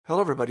Hello,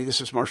 everybody. This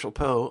is Marshall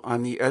Poe.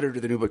 I'm the editor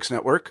of the New Books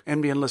Network.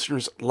 NBN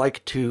listeners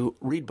like to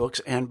read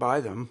books and buy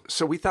them.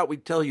 So we thought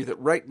we'd tell you that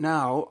right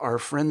now, our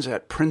friends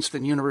at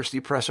Princeton University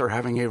Press are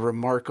having a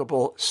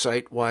remarkable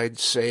site-wide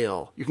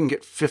sale. You can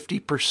get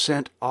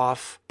 50%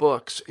 off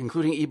books,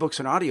 including ebooks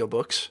and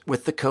audiobooks,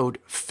 with the code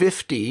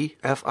 50,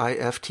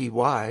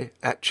 F-I-F-T-Y,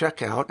 at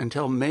checkout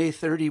until May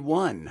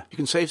 31. You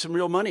can save some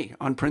real money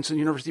on Princeton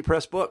University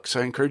Press books.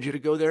 I encourage you to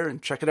go there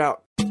and check it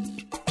out.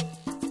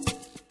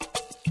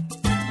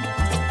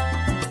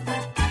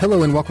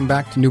 Hello and welcome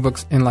back to New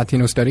Books in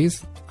Latino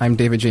Studies. I'm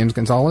David James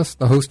Gonzalez,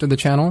 the host of the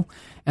channel,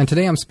 and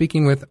today I'm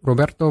speaking with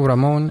Roberto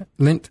Ramon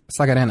Lint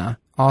Sagarena,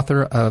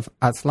 author of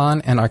Aztlán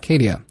and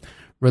Arcadia,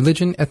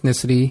 Religion,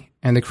 Ethnicity,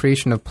 and the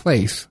Creation of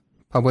Place,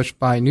 published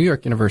by New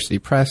York University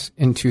Press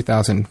in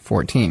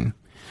 2014.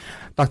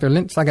 Dr.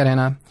 Lint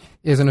Sagarena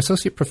is an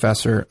associate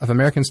professor of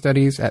American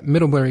Studies at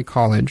Middlebury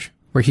College,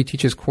 where he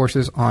teaches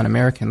courses on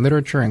American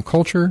literature and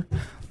culture,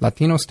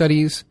 Latino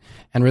studies,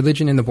 and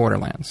religion in the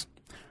borderlands.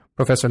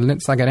 Professor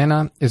Lint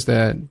Sagarena is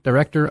the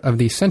director of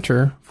the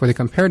Center for the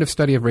Comparative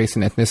Study of Race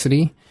and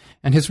Ethnicity,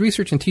 and his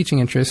research and teaching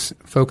interests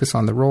focus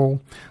on the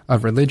role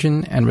of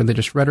religion and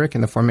religious rhetoric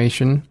in the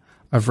formation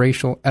of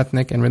racial,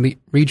 ethnic, and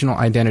regional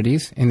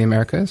identities in the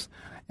Americas,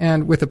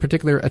 and with a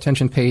particular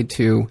attention paid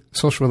to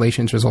social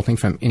relations resulting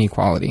from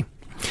inequality.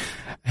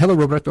 Hello,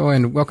 Roberto,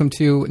 and welcome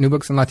to New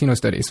Books in Latino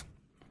Studies.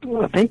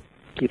 Well, thank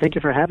you. Thank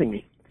you for having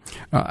me.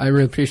 I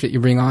really appreciate you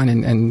bringing on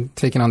and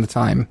taking on the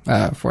time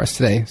for us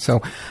today.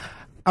 So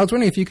I was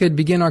wondering if you could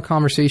begin our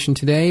conversation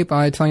today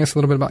by telling us a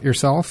little bit about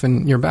yourself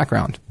and your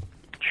background.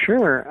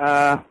 Sure.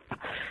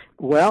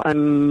 Well,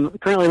 I'm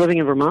currently living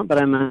in Vermont, but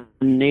I'm a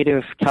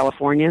native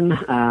Californian.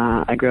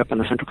 I grew up on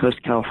the Central Coast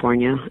of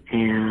California,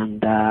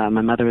 and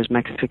my mother was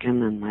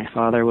Mexican, and my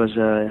father was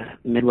a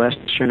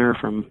Midwesterner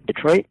from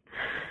Detroit.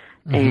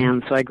 Mm-hmm.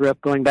 And so I grew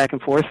up going back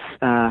and forth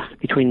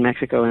between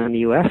Mexico and the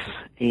U.S.,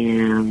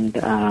 and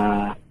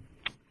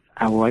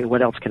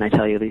what else can I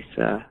tell you?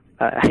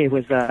 I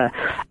was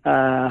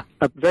a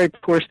very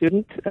poor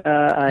student.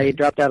 I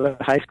dropped out of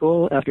high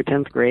school after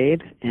 10th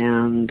grade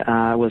and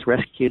was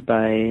rescued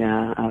by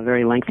a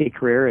very lengthy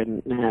career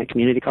in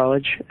community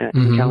college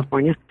in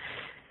California.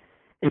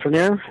 And from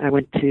there, I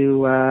went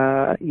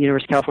to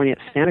University of California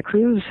at Santa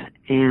Cruz,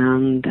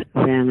 and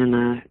then in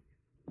a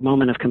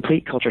moment of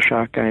complete culture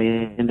shock, I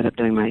ended up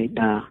doing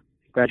my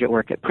graduate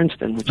work at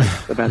Princeton, which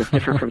is about as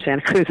different from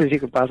Santa Cruz as you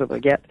could possibly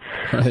get.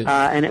 Right.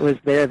 And it was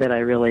there that I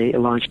really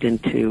launched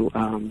into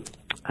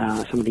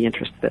some of the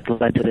interests that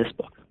led to this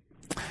book.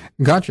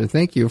 Gotcha.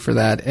 Thank you for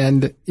that.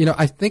 And,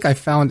 I think I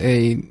found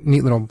a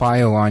neat little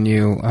bio on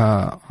you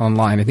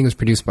online. I think it was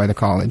produced by the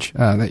college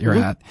that you're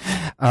at.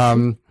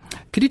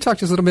 Could you talk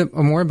just a little bit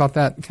more about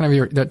that kind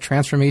of that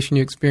transformation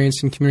you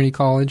experienced in community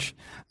college,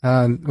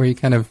 where you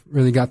kind of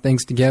really got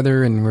things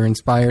together and were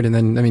inspired? And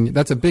then,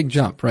 that's a big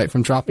jump, right,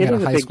 from dropping out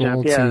of high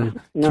school to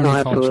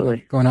community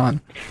college going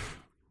on.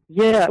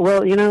 Yeah,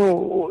 well,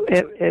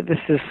 this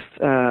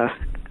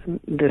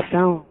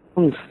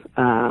sounds,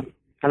 I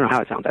don't know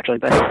how it sounds actually,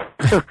 but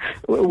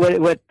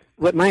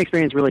what my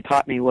experience really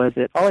taught me was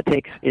that all it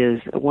takes is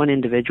one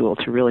individual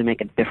to really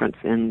make a difference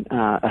in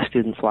a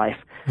student's life.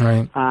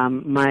 Right.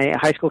 My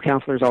high school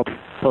counselors all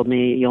told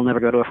me, you'll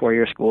never go to a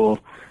four-year school,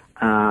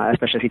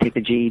 especially if you take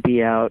the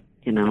GED out,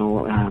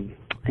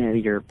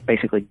 you're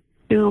basically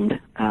doomed.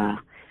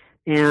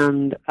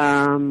 And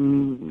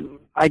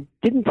I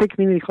didn't take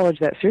community college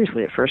that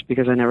seriously at first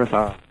because I never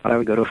thought I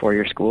would go to a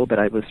four-year school, but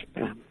I was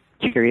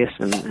curious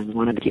and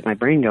wanted to keep my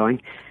brain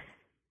going.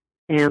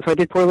 And so I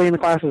did poorly in the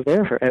classes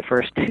there at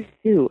first,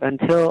 too,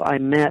 until I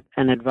met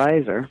an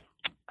advisor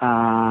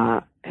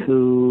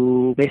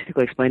who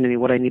basically explained to me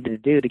what I needed to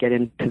do to get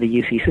into the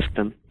UC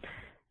system.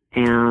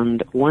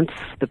 And once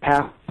the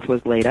path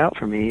was laid out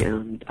for me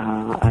and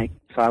I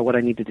saw what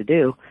I needed to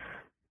do,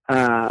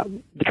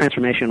 the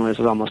transformation was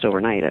almost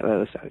overnight.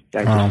 I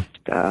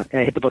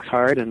hit the books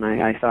hard, and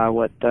I saw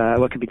what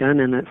could be done.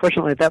 And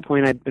fortunately, at that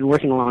point, I'd been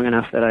working long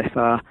enough that I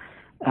saw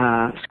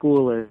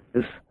school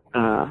as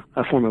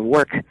a form of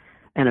work,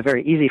 and a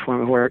very easy form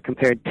of work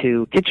compared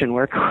to kitchen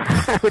work,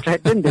 which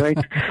I'd been doing.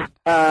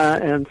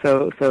 And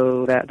so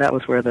that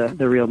was where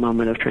the real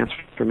moment of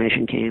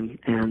transformation came,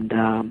 and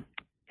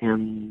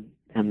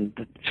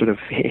sort of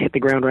hit the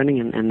ground running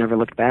and never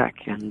looked back.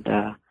 And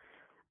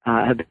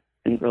have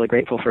been really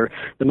grateful for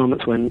the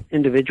moments when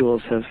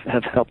individuals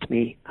have helped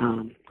me.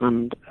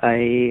 And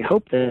I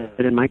hope that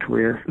in my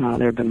career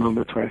there have been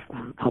moments where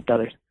I've helped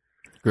others.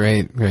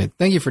 Great.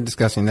 Thank you for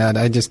discussing that.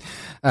 it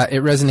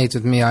resonates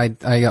with me. I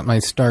got my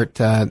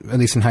start, at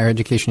least in higher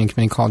education and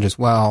community college as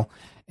well.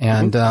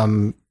 And,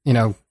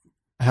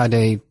 had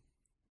I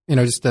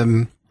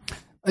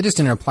just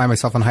didn't apply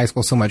myself in high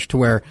school so much to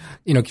where,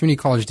 community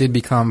college did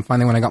become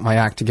finally when I got my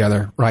act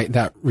together, right?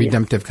 That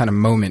redemptive kind of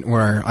moment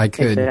where I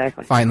could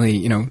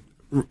finally,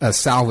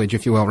 salvage,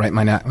 if you will, right,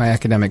 my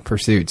academic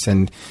pursuits.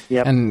 And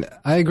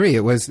I agree.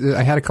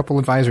 I had a couple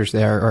advisors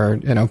there,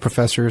 or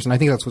professors, and I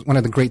think that's one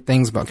of the great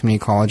things about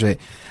community college.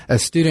 A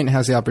student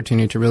has the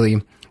opportunity to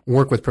really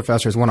work with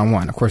professors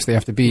one-on-one. Of course, they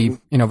have to be,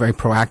 very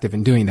proactive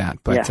in doing that.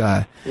 But,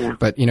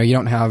 but you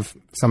don't have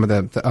some of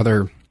the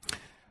other,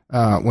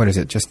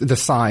 just the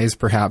size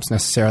perhaps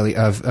necessarily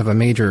of a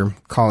major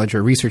college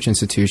or research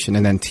institution,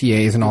 and then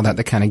TAs and all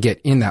that kind of get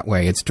in that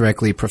way. It's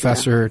directly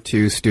professor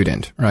to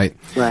student, right?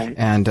 Right.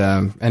 And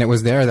it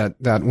was there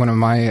that one of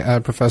my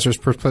professors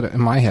put it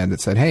in my head that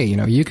said, hey,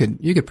 you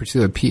could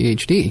pursue a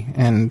PhD.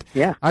 And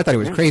I thought it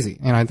was crazy.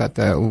 And I thought,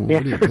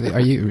 are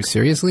you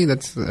seriously? I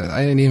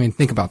didn't even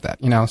think about that,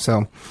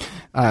 so.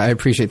 I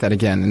appreciate that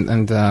again,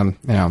 and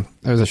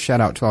there's a shout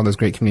out to all those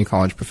great community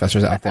college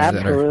professors out there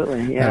that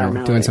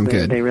are doing some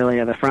good. They really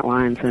are the front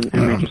lines and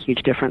make a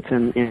huge difference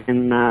in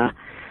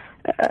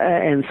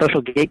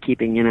social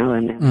gatekeeping,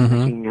 and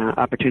making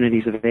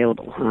opportunities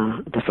available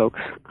to folks.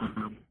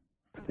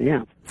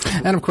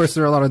 And of course,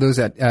 there are a lot of those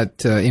at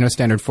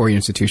standard 4-year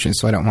institutions.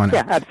 So I don't want to.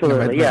 Yeah,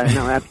 absolutely.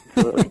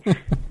 Absolutely.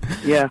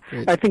 Yeah,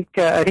 I think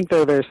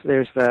though there's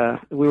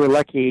we were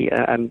lucky.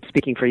 I'm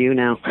speaking for you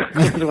now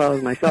as well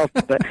as myself,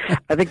 but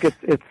I think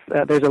it's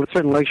there's a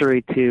certain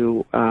luxury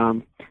to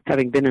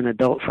having been an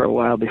adult for a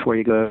while before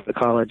you go to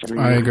college. And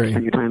I agree.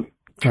 Spend your time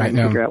trying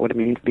to figure out what it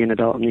means to be an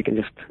adult, and you can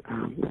just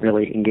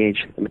really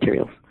engage the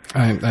materials.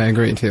 I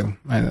agree too.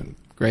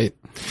 Great.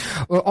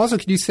 Well, also,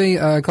 could you say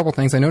a couple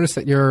things? I noticed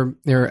that your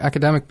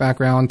academic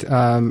background,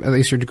 at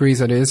least your degrees,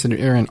 that is,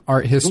 you're in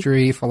art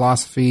history,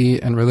 philosophy,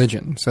 and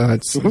religion. So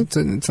it's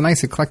a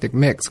nice eclectic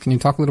mix. Can you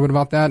talk a little bit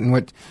about that and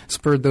what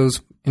spurred those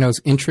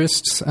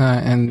interests?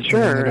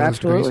 Sure,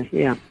 absolutely.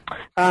 Degrees?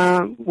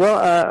 Yeah.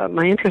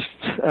 My interest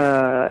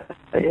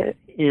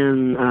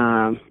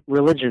in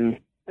religion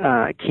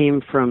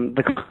came from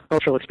the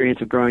cultural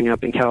experience of growing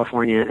up in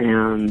California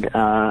and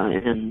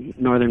in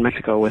northern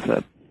Mexico with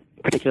a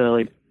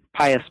particularly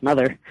pious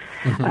mother,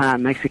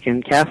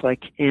 Mexican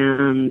Catholic,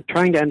 and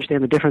trying to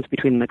understand the difference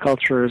between the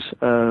cultures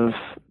of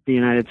the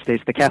United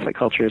States, the Catholic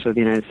cultures of the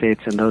United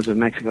States and those of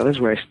Mexico. This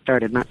is where I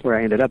started, not where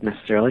I ended up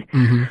necessarily.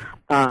 And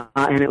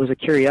it was a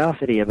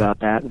curiosity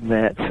about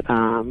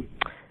that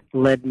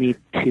led me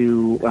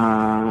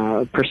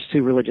to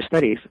pursue religious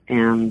studies.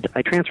 And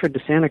I transferred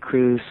to Santa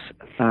Cruz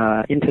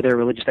into their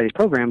religious studies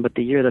program, but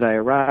the year that I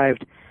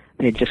arrived,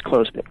 they had just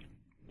closed it.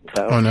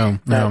 So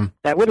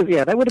that would have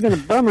been a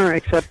bummer,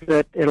 except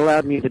that it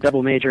allowed me to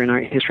double major in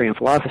art history and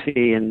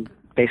philosophy and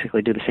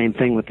basically do the same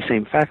thing with the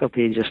same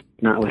faculty, just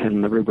not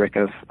within the rubric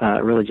of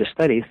religious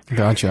studies.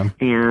 Gotcha.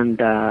 And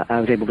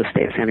I was able to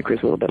stay at Santa Cruz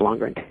a little bit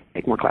longer and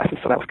take more classes,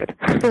 so that was good.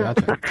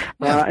 Gotcha.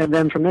 And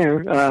then from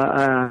there,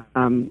 I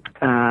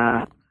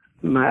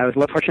was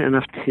fortunate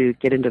enough to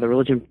get into the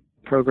religion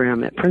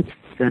program at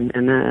Princeton,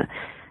 and the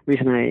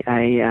reason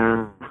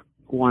I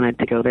wanted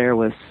to go there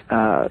was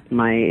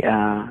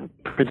my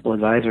principal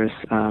advisors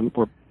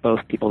were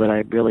both people that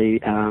I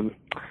really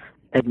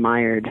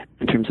admired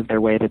in terms of their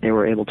way that they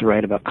were able to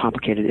write about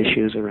complicated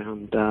issues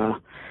around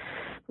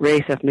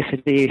race,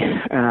 ethnicity,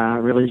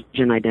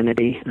 religion,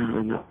 identity.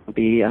 And that would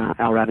be Al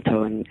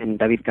Rabito and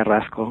David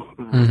Carrasco.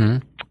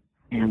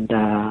 And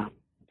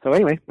so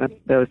anyway, I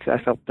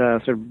felt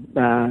sort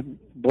of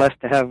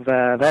blessed to have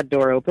that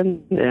door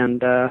open.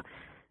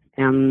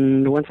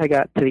 And once I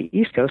got to the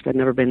East Coast, I'd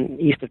never been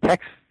east of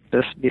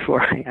Texas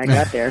before I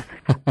got there.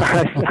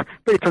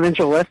 Pretty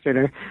provincial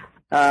Westerner.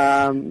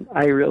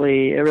 It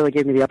really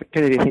gave me the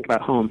opportunity to think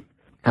about home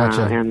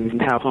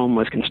and how home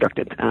was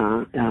constructed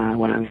when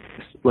I was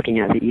looking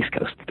at the East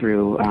Coast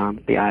through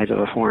the eyes of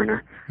a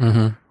foreigner.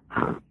 I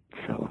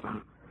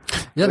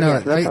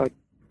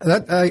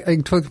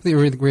totally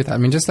agree with that. I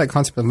mean, just that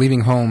concept of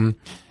leaving home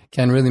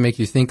can really make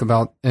you think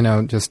about,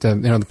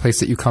 the place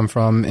that you come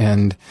from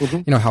and,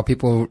 how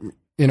people,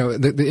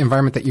 the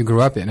environment that you grew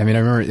up in. I mean, I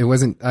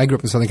remember I grew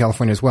up in Southern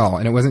California as well.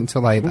 And it wasn't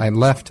until I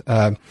left,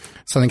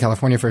 Southern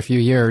California for a few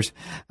years,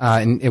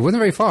 and it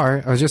wasn't very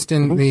far. I was just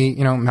in the,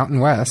 Mountain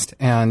West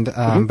and,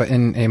 but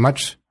in a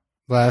much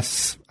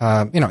less,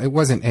 it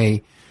wasn't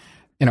a,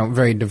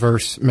 very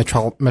diverse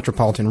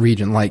metropolitan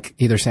region like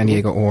either San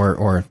Diego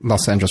or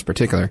Los Angeles in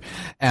particular.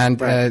 And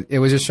it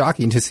was just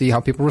shocking to see how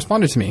people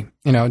responded to me,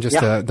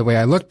 the way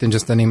I looked and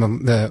just the name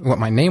of what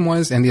my name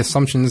was and the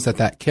assumptions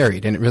that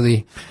carried. And it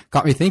really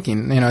got me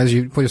thinking, as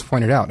you just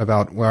pointed out,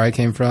 about where I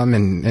came from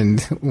and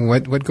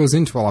what goes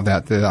into all of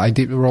that,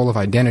 the role of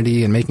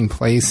identity and making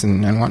place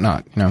and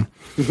whatnot,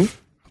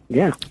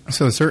 Yeah.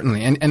 So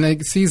certainly. And I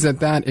see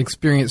that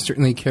experience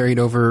certainly carried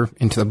over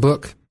into the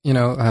book.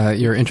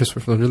 Your interest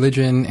with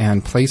religion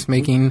and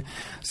placemaking.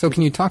 So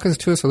can you talk to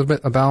us a little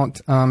bit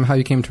about how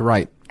you came to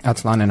write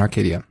Aztlan and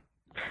Arcadia?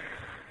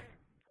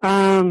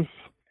 Yeah,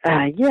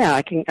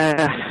 I can.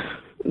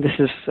 This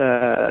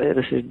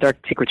is dark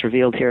secrets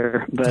revealed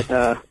here, but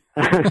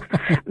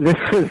this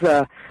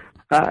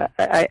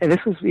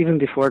was even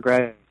before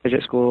graduate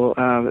school.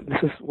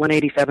 This was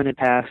 187 had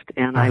passed,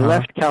 and I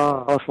left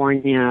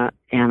California,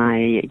 and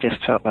I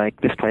just felt like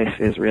this place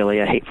is really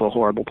a hateful,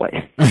 horrible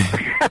place.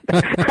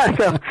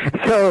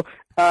 So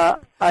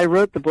I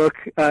wrote the book,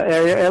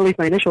 at least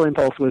my initial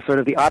impulse was sort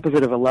of the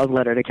opposite of a love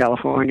letter to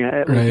California.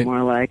 It was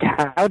more like,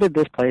 how did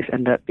this place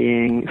end up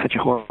being such a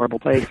horrible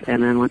place?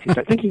 And then once you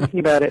start thinking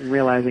about it and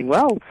realizing,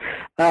 well,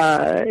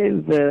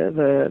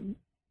 the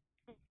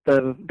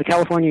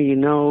California you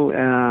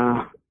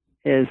know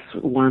is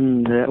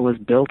one that was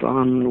built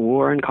on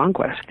war and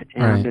conquest,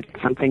 and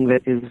it's something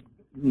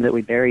that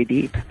we bury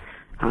deep,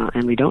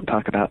 and we don't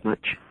talk about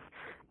much.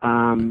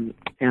 And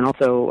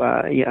also,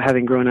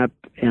 having grown up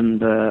in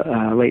the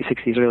late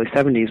 60s, early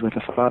 70s with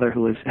a father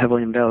who was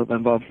heavily involved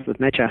with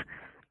Mecha,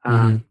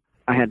 I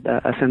had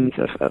a sense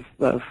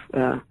of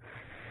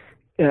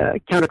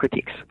counter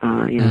critiques,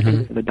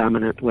 the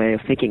dominant way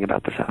of thinking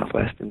about the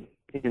Southwest and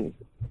in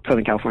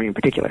Southern California in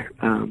particular.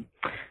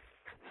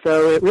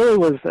 So it really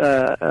was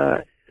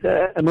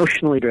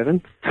emotionally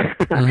driven.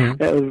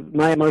 That was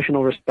my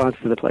emotional response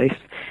to the place.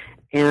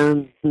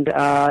 And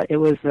it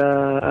was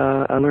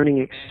a learning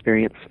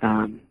experience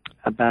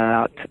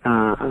about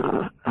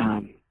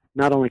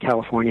not only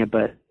California,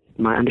 but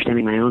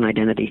understanding my own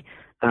identity,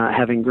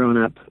 having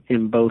grown up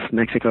in both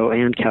Mexico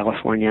and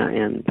California,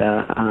 and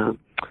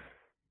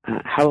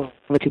how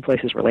the two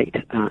places relate,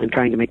 and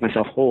trying to make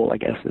myself whole, I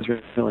guess, is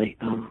really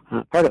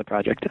part of the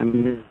project. I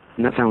mean,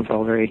 and that sounds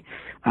all very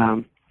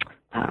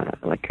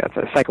like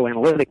a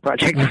psychoanalytic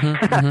project,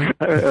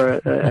 but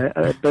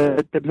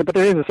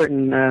there is a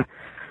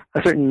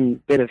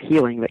certain bit of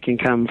healing that can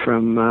come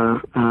from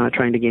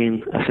trying to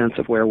gain a sense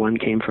of where one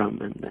came from,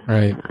 and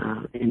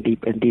in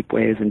deep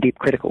ways, and deep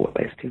critical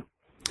ways too.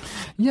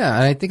 Yeah,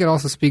 and I think it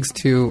also speaks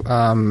to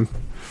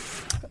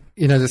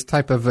this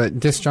type of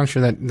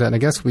disjuncture that I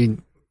guess we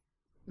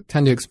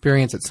tend to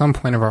experience at some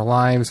point of our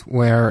lives,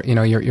 where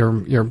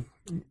you're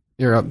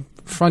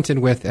fronted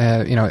with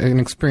an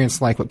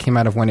experience like what came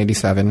out of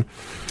 187,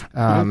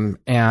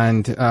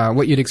 and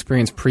what you'd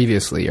experienced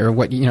previously, or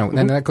what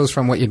and that goes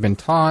from what you'd been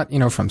taught,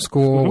 from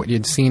school, what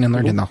you'd seen and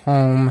learned in the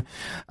home.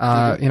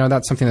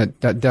 That's something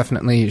that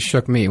definitely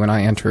shook me when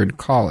I entered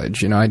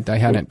college. I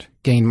hadn't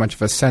gained much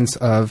of a sense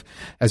of,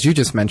 as you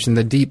just mentioned,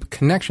 the deep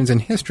connections in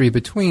history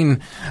between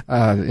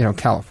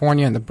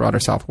California and the broader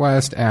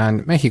Southwest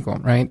and Mexico,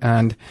 right?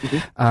 And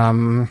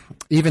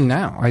even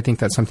now, I think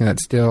that's something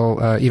that's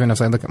still, even as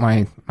I look at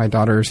my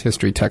daughter's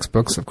history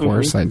textbooks, of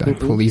course, I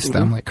police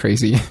them like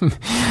crazy,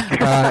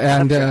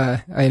 and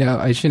I know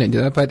I shouldn't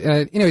do that, but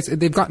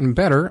they've gotten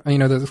better.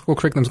 The school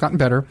curriculum's gotten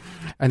better,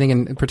 I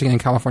think, particularly in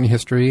California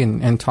history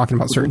and talking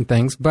about certain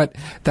things. But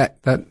that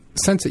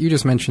sense that you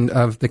just mentioned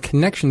of the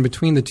connection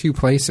between the two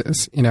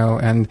places,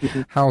 and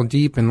how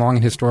deep and long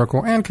and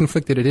historical and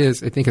conflicted it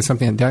is, I think is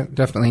something that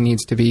definitely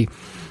needs to be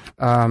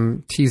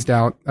teased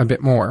out a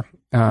bit more.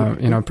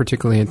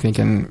 Particularly I think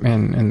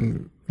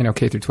in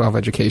K through 12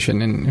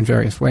 education in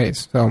various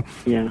ways. So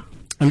yeah,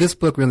 and this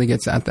book really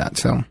gets at that.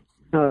 So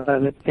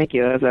thank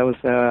you. That was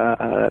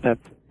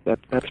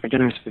that's very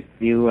generous of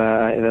you.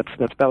 That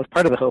was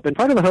part of the hope, and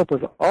part of the hope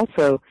was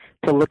also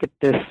to look at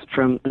this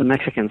from the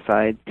Mexican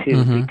side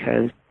too,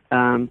 because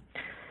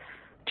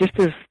just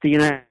as the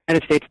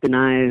United States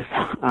denies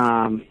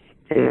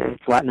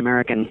its Latin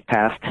American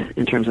past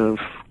in terms of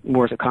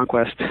wars of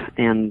conquest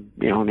and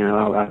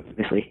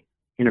obviously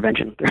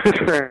intervention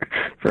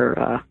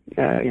for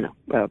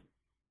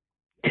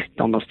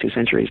almost 2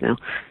 centuries now,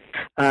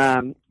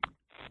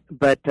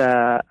 but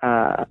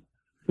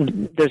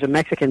there's a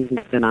Mexican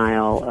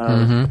denial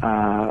of,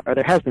 or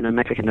there has been a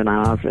Mexican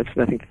denial of,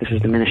 I think this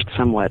has diminished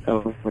somewhat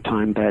over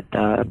time, but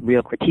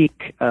real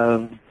critique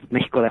of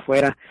Mexico de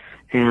Afuera,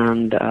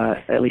 and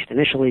at least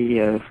initially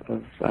of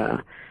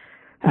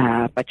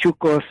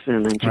Pachucos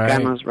and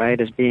Chicanos, right,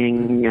 as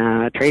being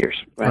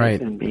traitors, right,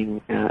 and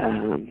being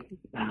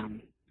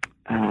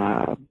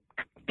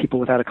people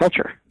without a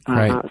culture.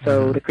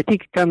 So the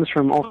critique comes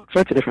from all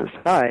sorts of different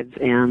sides,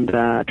 and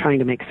trying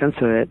to make sense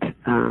of it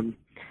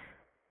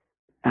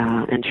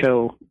and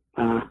show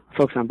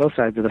folks on both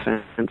sides of the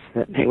fence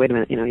that, hey, wait a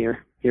minute, you're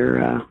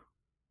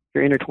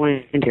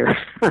intertwined here.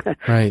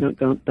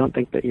 Don't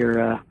think that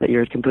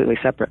you're completely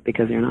separate,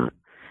 because you're not.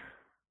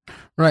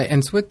 Right,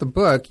 and so with the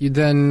book, you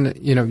then,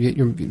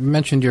 you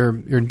mentioned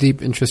your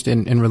deep interest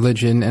in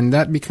religion, and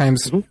that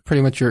becomes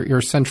pretty much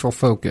your central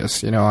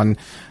focus, on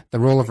the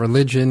role of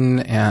religion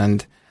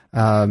and,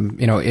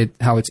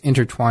 how it's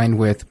intertwined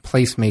with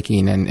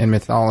placemaking and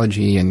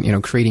mythology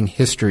and, creating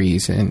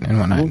histories and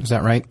whatnot. Is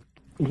that right?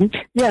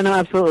 Yeah, no,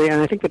 absolutely.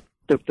 And I think that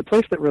the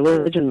place that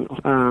religion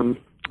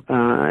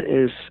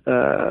is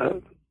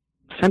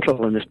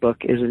central in this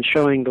book is in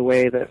showing the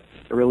way that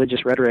the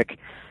religious rhetoric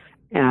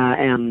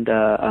and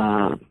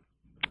the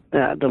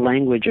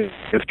language of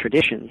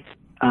tradition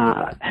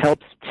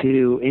helps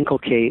to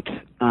inculcate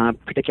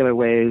particular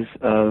ways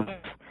of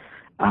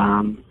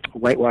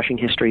whitewashing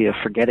history, of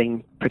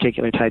forgetting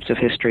particular types of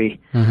history,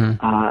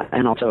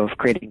 and also of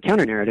creating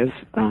counter-narratives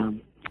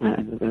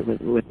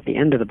with the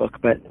end of the book.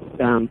 But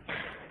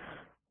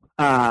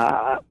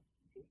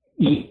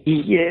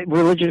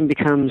religion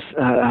becomes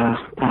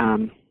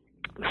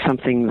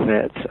something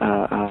that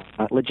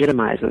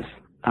legitimizes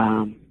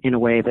in a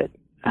way that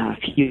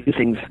few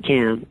things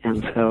can,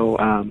 and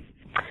so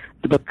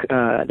the book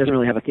doesn't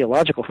really have a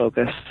theological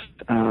focus,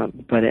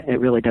 but it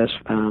really does.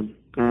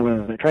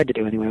 What I tried to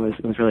do anyway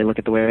was really look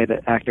at the way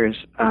that actors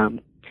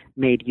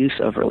made use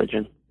of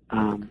religion,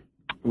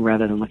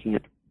 rather than looking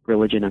at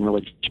religion and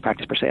religious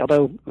practice per se.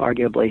 Although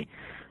arguably,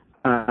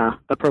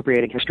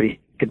 appropriating history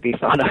could be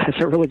thought of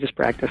as a religious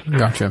practice.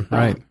 Gotcha.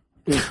 Right.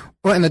 Yeah.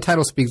 Well, and the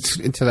title speaks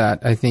to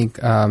that. I think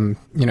a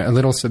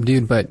little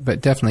subdued, but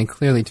definitely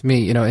clearly to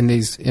me.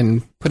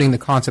 In putting the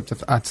concept of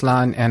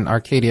Aztlán and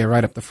Arcadia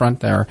right up the front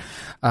there.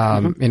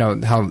 How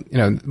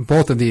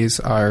both of these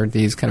are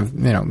these kind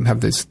of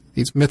have these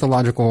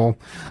mythological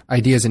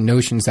ideas and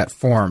notions that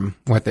form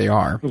what they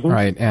are,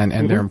 right,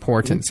 and their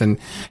importance, and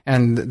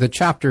the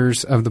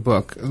chapters of the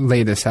book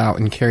lay this out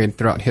and carry it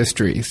throughout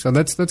history. So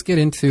let's get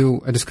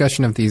into a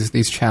discussion of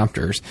these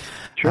chapters.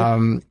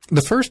 Sure.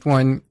 The first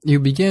one, you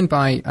begin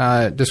by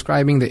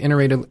describing the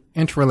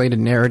interrelated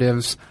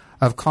narratives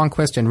of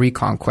conquest and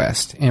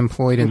reconquest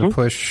employed in the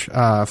push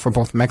for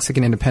both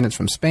Mexican independence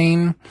from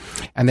Spain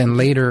and then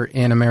later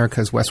in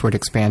America's westward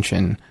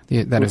expansion,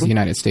 that is the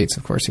United States,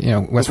 of course,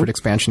 westward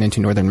expansion into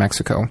northern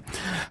Mexico.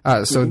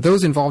 So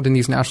those involved in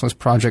these nationalist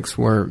projects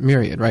were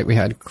myriad, right? We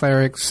had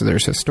clerics,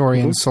 there's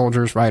historians,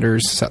 soldiers,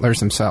 writers, settlers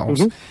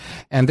themselves.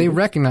 And they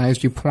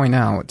recognized, you point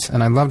out,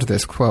 and I loved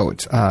this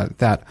quote,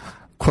 that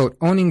quote,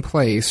 owning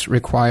place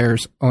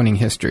requires owning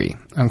history,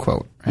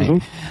 unquote,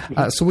 right?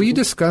 So will you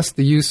discuss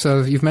the use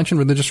of, you've mentioned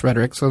religious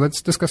rhetoric, so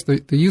let's discuss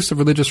the use of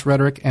religious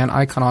rhetoric and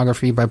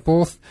iconography by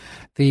both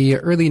the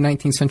early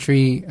 19th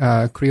century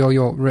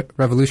Criollo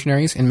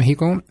revolutionaries in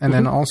Mexico and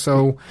then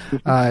also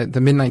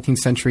the mid-19th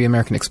century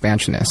American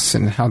expansionists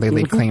and how they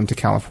laid claim to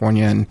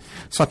California and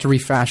sought to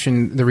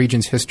refashion the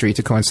region's history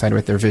to coincide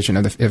with their vision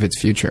of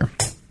its future.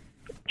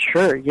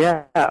 Sure,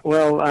 yeah.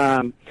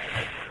 Well,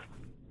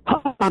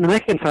 on the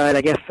Mexican side,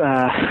 I guess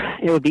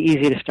it would be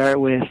easy to start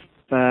with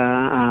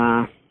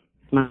Manuel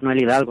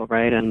Hidalgo,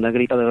 right, and the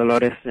Grito de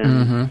Dolores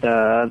and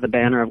the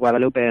banner of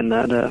Guadalupe and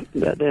the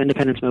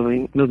independence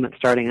movement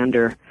starting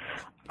under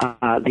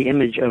the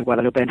image of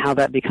Guadalupe and how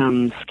that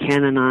becomes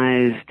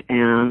canonized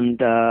and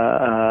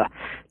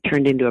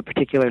turned into a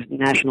particular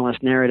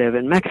nationalist narrative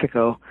in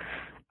Mexico,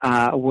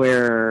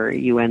 where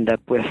you end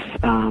up with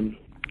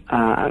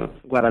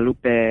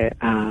Guadalupe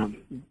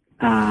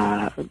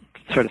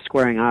sort of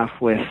squaring off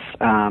with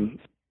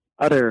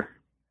other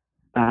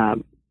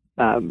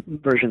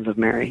versions of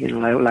Mary,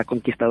 La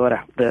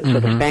Conquistadora. So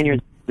the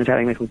Spaniards were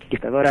having La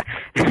Conquistadora,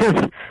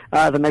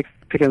 the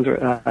Mexicans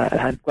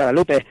had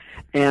Guadalupe,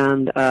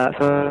 and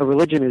so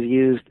religion is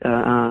used,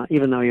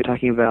 even though you're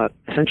talking about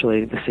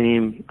essentially the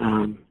same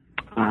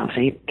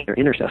saint or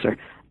intercessor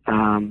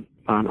on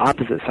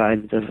opposite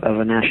sides of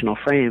a national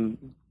frame,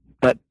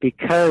 but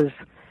because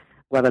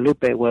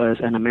Guadalupe was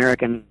an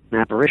American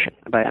apparition.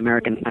 By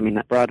American, I mean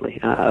that broadly,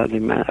 of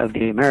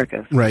the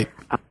Americas. Right.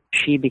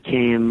 She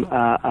became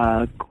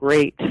a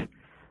great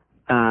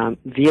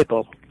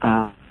vehicle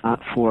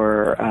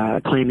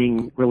for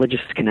claiming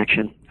religious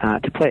connection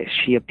to place.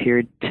 She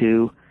appeared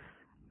to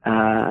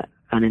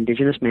an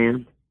indigenous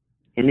man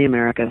in the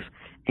Americas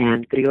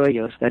and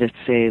criollos, that is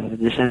to say, the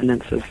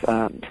descendants of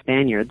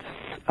Spaniards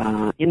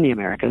in the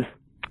Americas,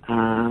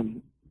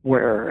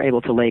 were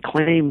able to lay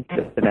claim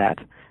to that,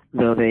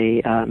 though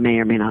they may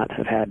or may not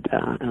have had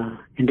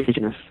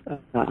indigenous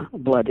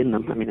blood in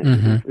them. I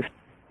mean,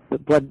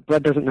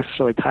 blood doesn't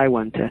necessarily tie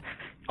one to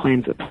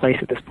claims of place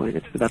at this point.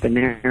 It's about the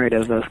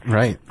narrative of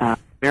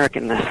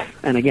Americanness,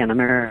 and again,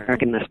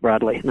 Americanness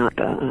broadly, not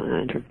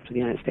in terms of the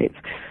United States.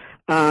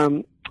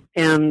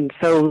 And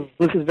so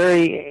this is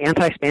very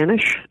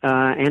anti-Spanish,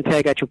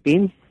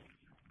 anti-Gachupín.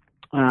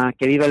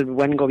 Que viva el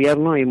buen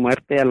gobierno y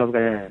muerte a los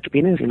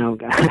gachupines,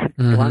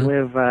 long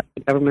live the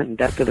government and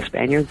death to the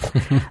Spaniards.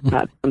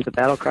 Becomes the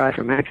battle cry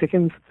for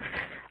Mexicans.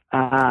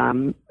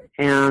 And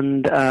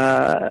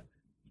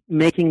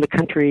making the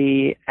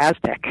country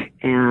Aztec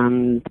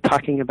and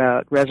talking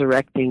about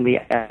resurrecting the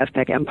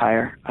Aztec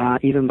Empire,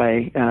 even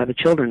by the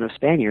children of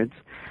Spaniards,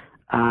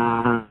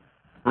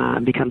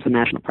 becomes a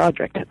national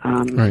project,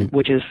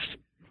 which is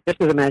just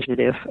as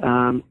imaginative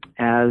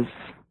as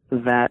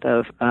that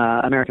of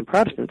American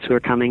Protestants who are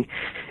coming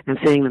and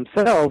seeing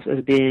themselves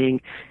as being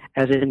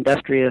as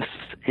industrious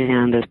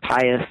and as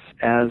pious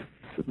as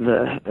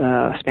the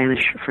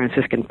Spanish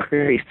Franciscan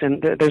priests.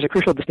 And there's a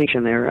crucial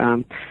distinction there.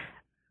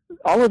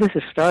 All of this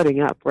is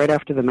starting up right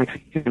after the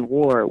Mexican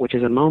War, which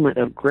is a moment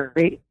of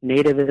great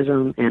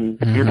nativism and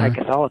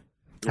anti-Catholicism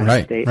in the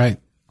United States. Right.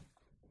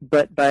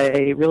 But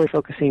by really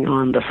focusing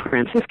on the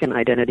Franciscan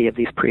identity of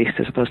these priests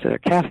as opposed to their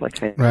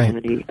Catholic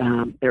identity,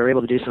 they were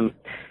able to do some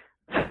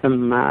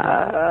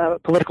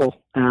political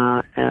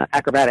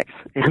acrobatics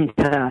and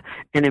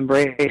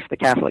embrace the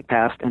Catholic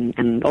past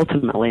and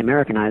ultimately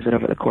Americanize it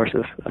over the course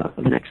of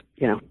the next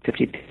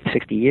 50 to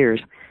 60 years,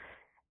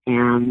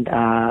 and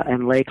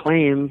lay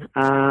claim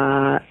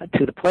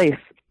to the place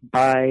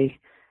by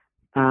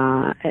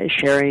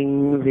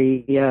sharing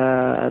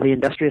the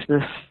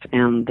industriousness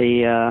and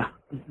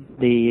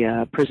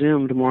the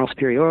presumed moral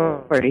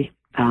superiority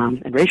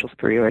and racial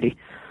superiority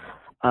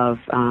of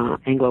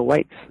Anglo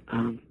whites,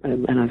 and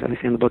as I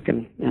say in the book,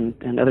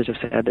 and others have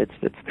said, it's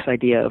this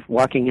idea of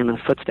walking in the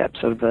footsteps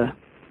of the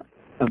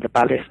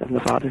padres, of the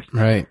fathers.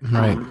 Right.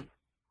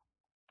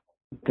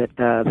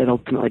 That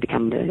ultimately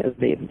become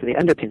the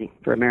underpinning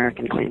for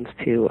American claims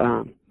to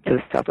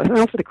the Southwest, and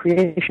also the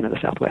creation of the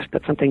Southwest.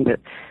 That's something that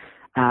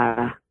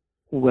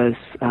was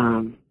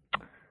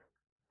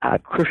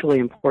crucially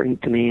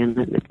important to me, and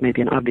it's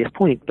maybe an obvious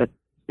point, but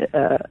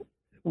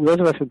those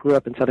of us who grew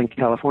up in Southern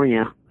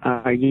California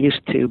are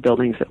used to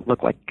buildings that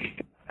look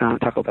like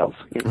Taco Bells,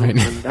 Right.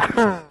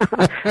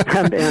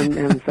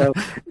 and so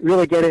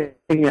really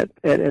getting at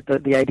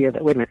the idea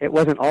that, wait a minute, it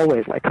wasn't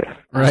always like this,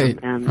 Right.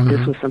 And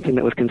this was something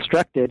that was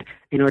constructed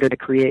in order to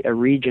create a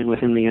region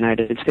within the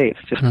United States,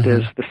 just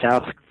as the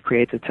South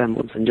creates its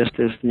emblems, and just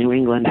as New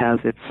England has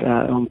its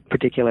own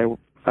particular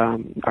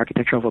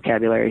architectural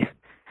vocabularies.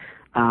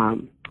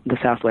 The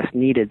Southwest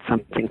needed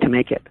something to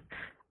make it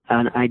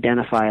an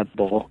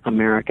identifiable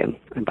American,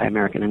 and by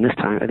American this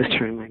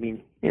term I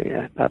mean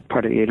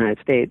part of the United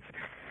States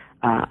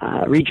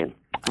region.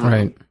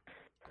 Right.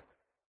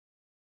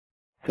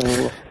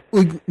 So,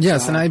 well,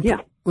 yes,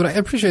 and what I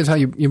appreciate is how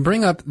you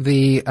bring up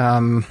the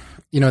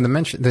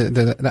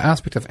the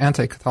aspect of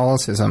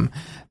anti-Catholicism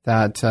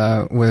that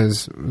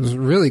was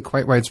really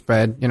quite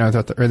widespread,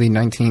 throughout the early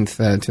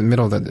 19th to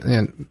middle of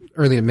the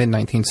early to mid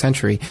 19th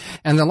century,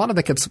 and a lot of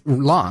that gets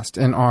lost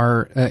in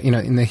our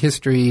in the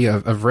history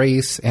of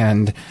race,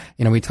 and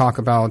we talk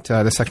about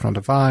the sectional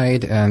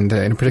divide and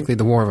particularly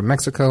the War of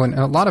Mexico, and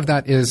a lot of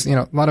that is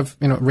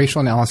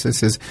racial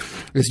analysis is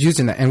used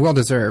in that, and well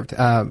deserved.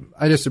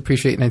 I just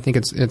appreciate, and I think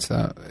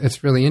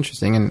it's really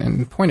interesting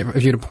and point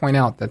of you to point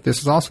out that this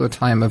is also a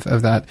time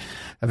of that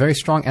a very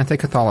strong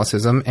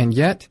anti-Catholicism, and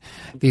yet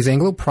these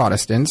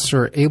Anglo-Protestants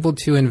are able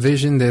to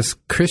envision this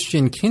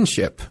Christian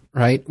kinship,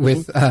 right,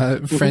 with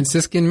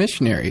Franciscan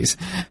missionaries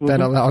that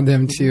allow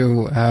them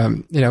to,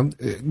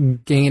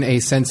 gain a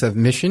sense of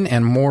mission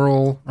and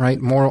moral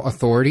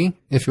authority,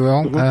 if you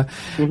will,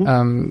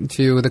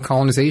 to the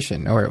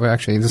colonization, or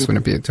actually this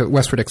wouldn't be to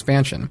westward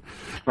expansion,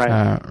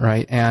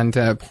 right, and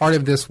part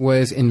of this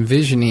was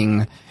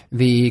envisioning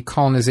the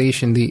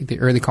colonization, the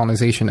early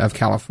colonization of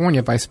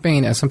California by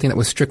Spain as something that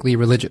was strictly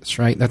religious,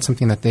 right? That's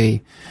something that that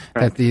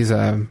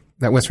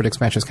westward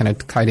expansion is kind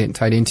of tied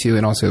into,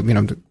 and also,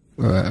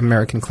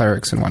 American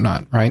clerics and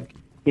whatnot, right?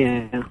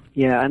 Yeah,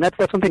 and that's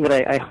something that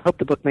I hope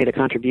the book made a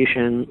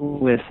contribution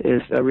with,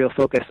 is a real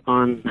focus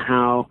on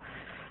how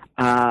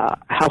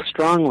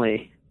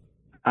strongly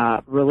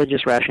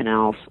religious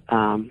rationales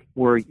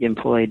were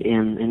employed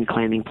in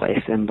claiming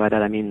place, and by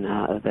that I mean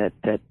that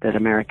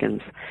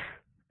Americans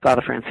saw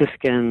the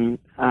Franciscan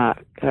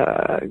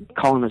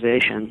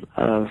colonization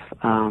of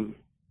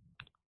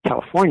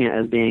California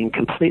as being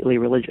completely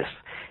religious,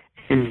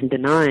 and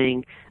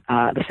denying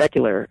the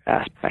secular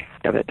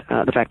aspect of it,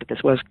 the fact that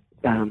this was,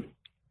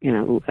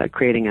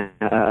 creating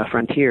a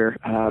frontier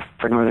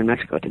for northern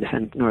Mexico, to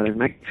defend northern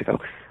Mexico,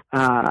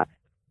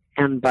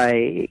 and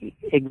by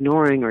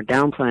ignoring or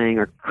downplaying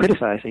or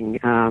criticizing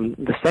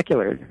the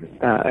secular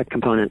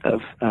component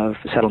of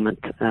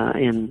settlement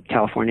in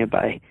California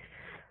by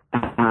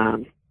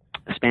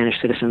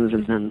Spanish citizens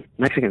and then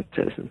Mexican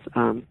citizens,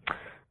 or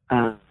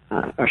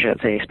should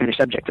I say Spanish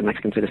subjects and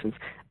Mexican citizens.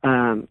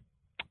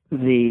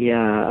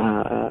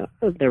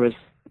 There was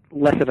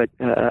less of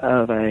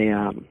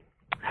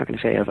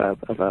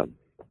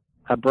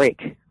a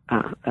break.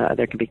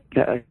 There could be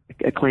a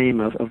claim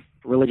of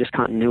religious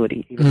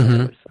continuity, even though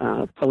there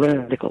was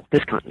political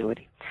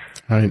discontinuity.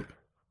 Right.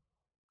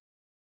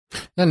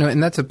 Yeah, no,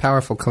 and that's a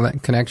powerful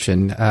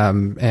connection,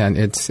 and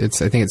it's.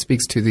 I think it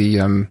speaks to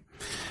the.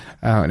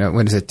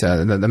 What is it?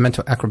 The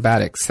mental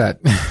acrobatics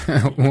that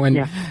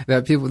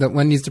that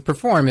one needs to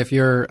perform if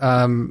you're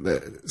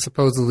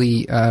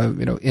supposedly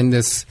in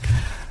this.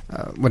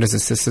 What is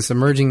this? This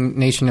emerging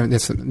nation,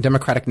 this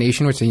democratic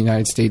nation, which the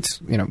United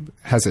States,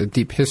 has a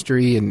deep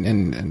history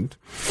and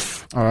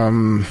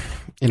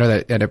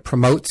that it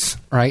promotes,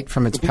 right,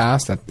 from its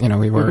past, that,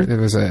 it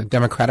was a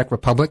democratic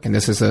republic, and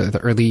this is the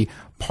early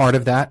part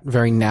of that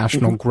very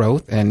national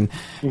growth. And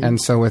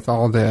so with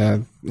all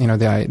the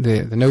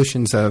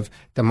notions of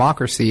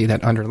democracy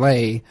that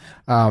underlay,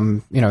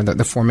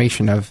 the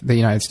formation of the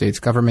United States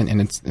government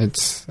and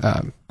its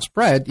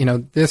spread,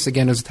 this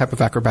again is a type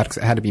of acrobatics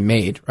that had to be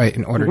made, right,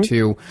 in order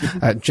to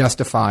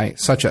justify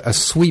such a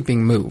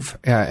sweeping move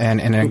and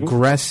an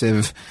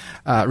aggressive,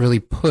 really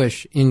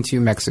push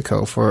into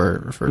Mexico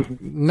for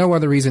no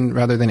other reason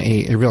rather than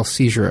a real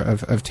seizure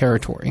of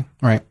territory,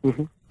 right?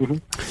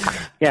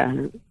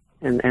 Yeah.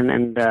 And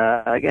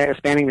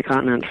spanning the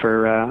continent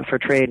for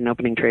trade and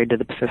opening trade to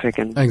the Pacific,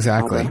 and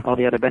exactly all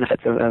the other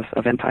benefits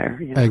of empire.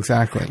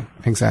 Exactly,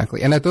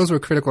 and that those were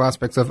critical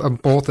aspects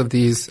of both of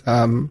these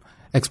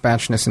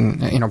expansionist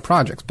and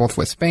projects. Both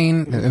with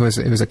Spain, it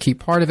was a key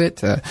part of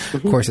it.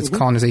 Of course, its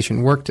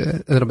colonization worked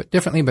a little bit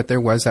differently, but there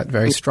was that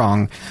very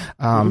strong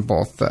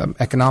both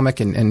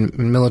economic and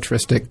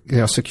militaristic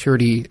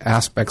security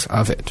aspects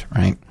of it,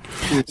 right?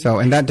 So,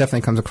 and that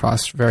definitely comes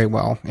across very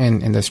well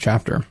in this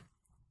chapter.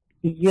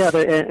 Yeah,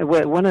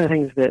 one of the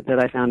things that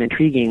I found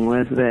intriguing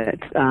was that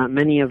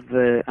many of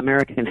the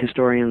American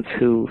historians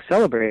who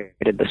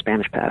celebrated the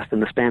Spanish past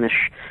and the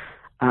Spanish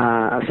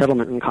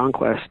settlement and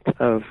conquest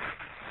of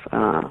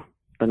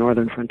the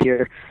northern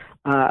frontier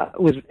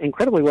was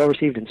incredibly well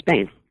received in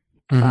Spain.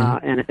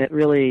 And it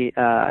really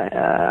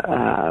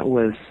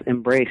was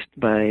embraced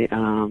by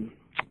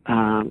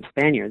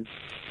Spaniards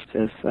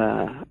as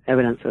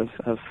evidence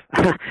of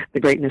the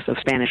greatness of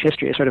Spanish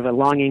history, a sort of a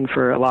longing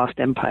for a lost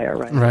empire,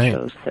 right?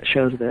 That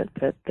shows that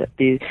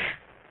the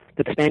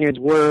Spaniards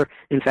were,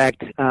 in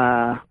fact,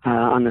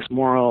 on this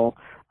moral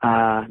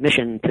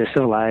mission to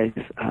civilize,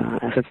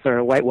 as it's sort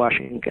of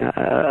whitewashing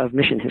of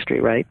mission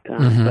history, right?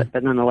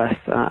 But nonetheless,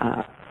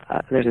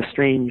 there's a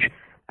strange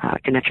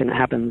connection that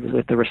happens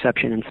with the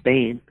reception in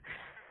Spain.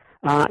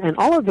 And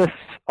all of this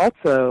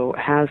also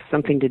has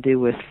something to do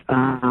with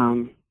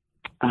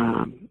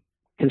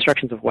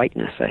constructions of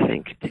whiteness, I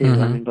think, too.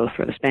 I mean, both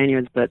for the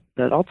Spaniards, but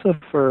also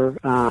for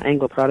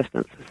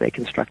Anglo-Protestants as they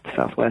construct the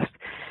Southwest.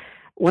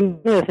 One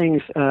of the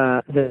things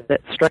that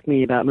struck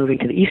me about moving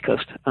to the East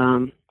Coast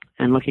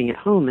and looking at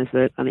home is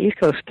that on the East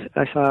Coast,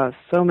 I saw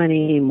so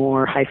many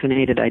more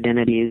hyphenated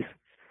identities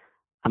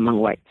among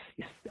whites,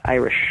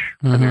 Irish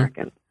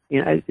American,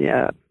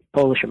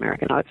 Polish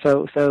American.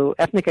 So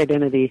ethnic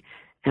identity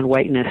and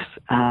whiteness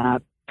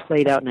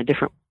played out in a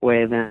different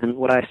way than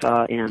what I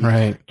saw in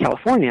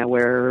California,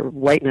 where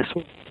whiteness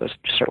was just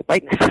sort of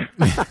whiteness.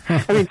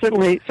 I mean,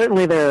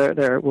 certainly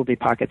there will be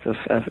pockets of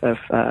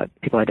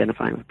people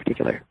identifying with a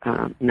particular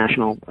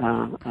national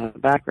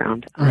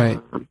background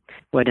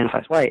who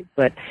identifies white,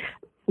 but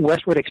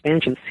westward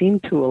expansion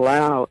seemed to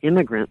allow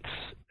immigrants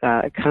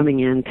coming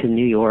into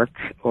New York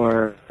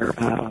or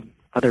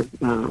other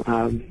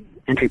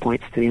entry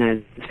points to the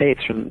United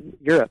States from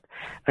Europe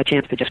a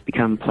chance to just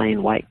become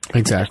plain white.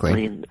 Exactly.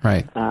 Plain,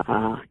 right.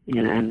 And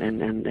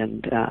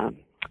it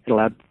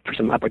allowed for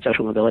some upward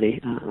social mobility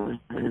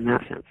in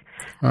that sense.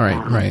 All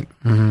right.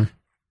 Mm-hmm.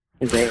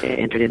 As they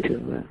entered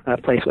into a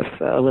place with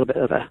a little bit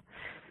of a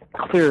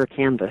clearer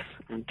canvas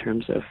in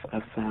terms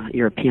of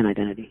European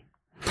identity.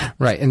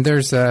 Right, and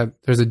there's a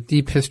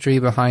deep history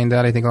behind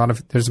that. I think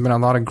there's been a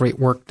lot of great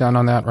work done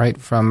on that, right?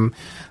 From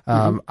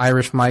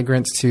Irish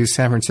migrants to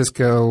San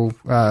Francisco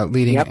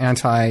leading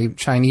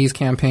anti-Chinese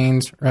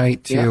campaigns,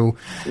 right? To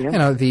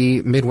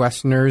the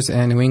Midwesterners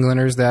and New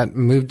Englanders that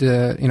moved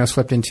to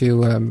slipped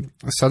into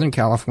Southern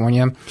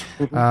California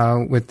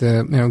with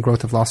the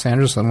growth of Los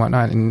Angeles and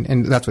whatnot,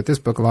 and that's what this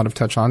book a lot of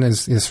touch on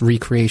is this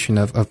recreation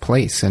of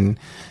place, and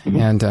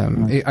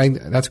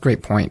that's a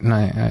great point, and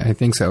I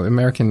think so.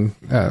 American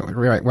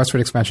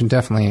westward expansion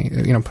definitely,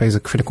 plays a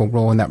critical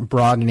role in that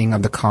broadening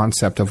of the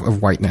concept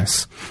of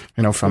whiteness,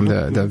 from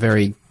the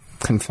very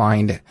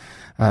confined,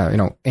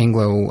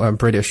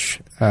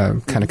 Anglo-British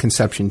kind of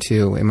conception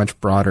to a much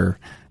broader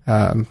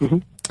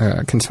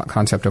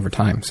concept over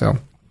time. So,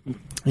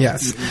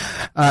 yes.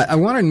 I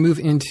want to move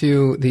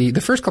into the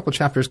first couple of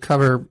chapters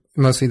cover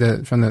mostly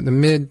from the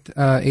mid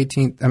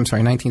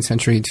 19th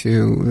century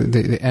to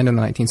the end of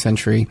the 19th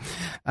century.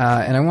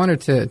 And I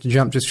wanted to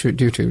jump just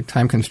due to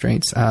time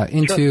constraints,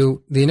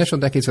 into the initial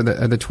decades of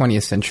the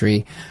 20th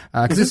century.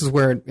 Cause this is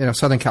where,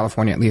 Southern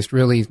California at least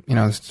really,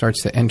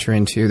 starts to enter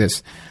into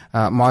this,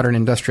 modern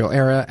industrial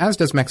era, as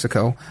does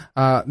Mexico.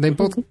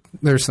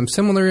 There's some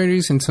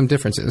similarities and some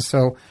differences.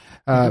 So,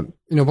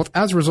 both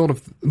as a result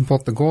of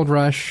both the gold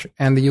rush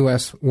and the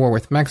U.S. war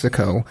with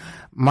Mexico,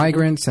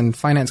 migrants and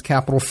finance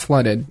capital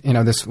flooded,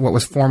 what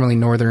was formerly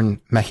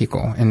northern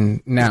Mexico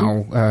and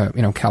now,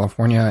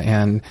 California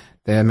and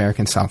the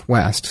American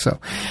Southwest. So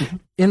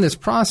in this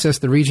process,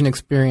 the region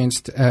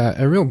experienced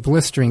a real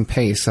blistering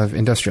pace of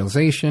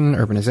industrialization,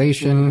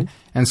 urbanization,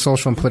 and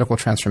social and political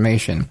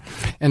transformation.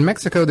 In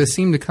Mexico, this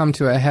seemed to come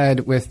to a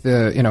head with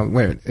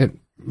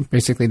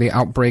basically the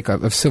outbreak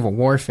of civil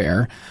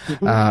warfare,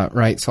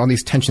 right? So all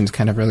these tensions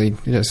kind of really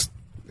just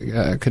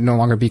could no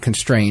longer be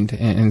constrained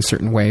in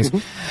certain ways.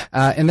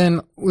 And then,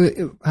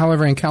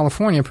 however, in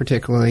California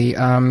particularly,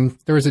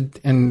 there was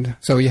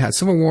so you had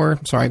civil war,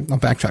 I'll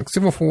backtrack,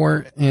 civil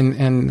war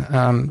in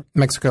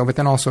Mexico, but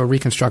then also a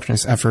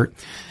reconstructionist effort.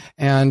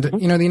 And, the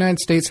United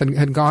States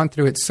had gone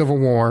through its civil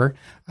war,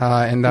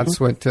 and that's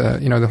what,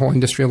 the whole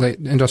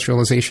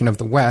industrialization of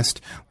the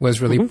West was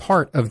really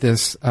part of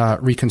this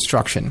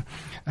reconstruction.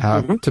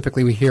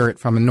 Typically we hear it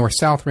from a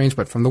north-south range,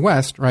 but from the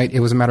West, right, it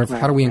was a matter of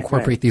how do we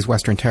incorporate these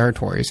Western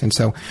territories. And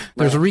so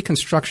there's a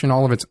reconstruction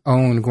all of its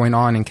own going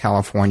on in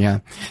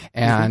California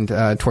and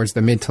towards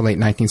the mid to late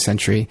 19th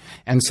century.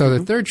 And so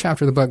the third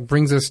chapter of the book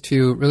brings us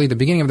to really the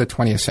beginning of the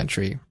 20th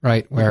century,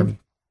 right, where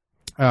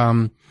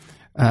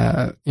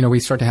we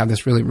start to have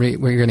this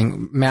we're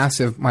getting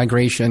massive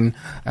migration,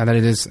 that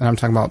it is, and I'm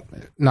talking about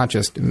not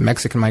just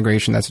Mexican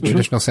migration, that's a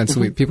traditional sense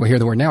that people hear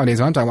the word nowadays.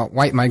 I'm talking about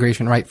white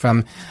migration right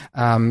from,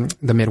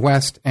 the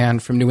Midwest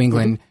and from New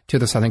England to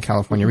the Southern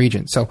California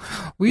region. So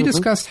we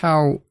discussed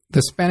how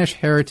the Spanish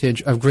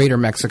heritage of Greater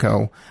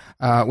Mexico,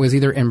 was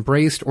either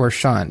embraced or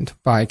shunned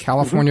by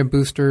California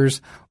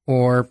boosters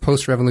or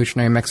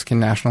post-revolutionary Mexican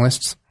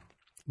nationalists.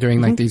 during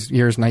like these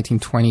years,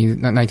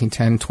 1920,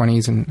 1910,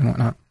 20s, and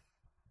whatnot.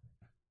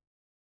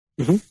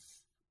 Mm-hmm.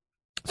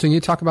 So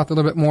you talk about that a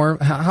little bit more.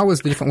 How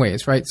was the different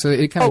ways, right? So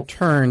it kind of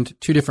turned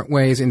two different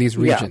ways in these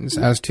regions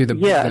as to the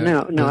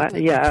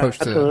approach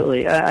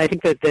absolutely. I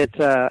think that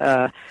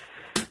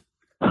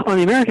on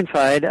the American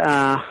side,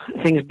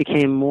 things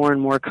became more and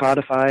more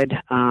codified,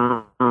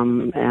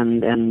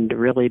 and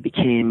really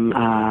became.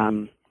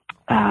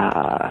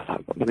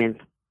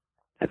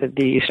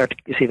 You start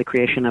to see the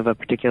creation of a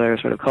particular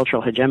sort of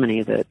cultural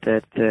hegemony that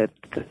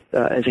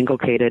is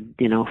inculcated,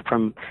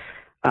 from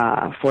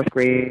fourth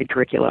grade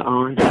curricula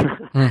on,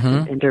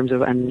 in terms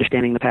of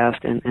understanding the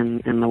past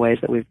and the ways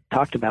that we've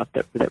talked about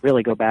that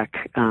really go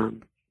back to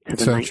the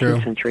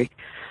 19th century.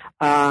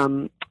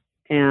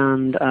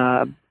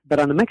 But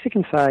on the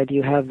Mexican side,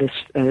 you have this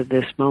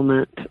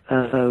moment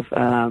of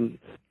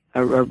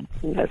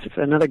it's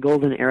another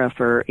golden era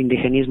for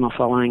indigenismo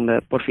following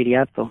the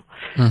Porfiriato,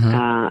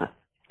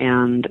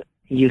 and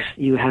you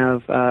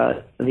have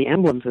the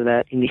emblems of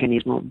that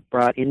indigenismo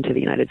brought into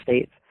the United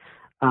States.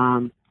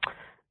 There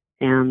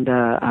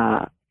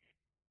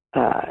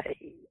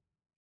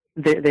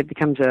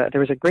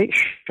was a great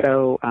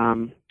show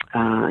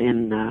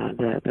in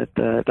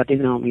the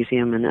Latino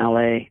Museum in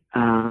LA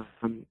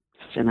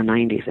in the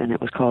 90s, and it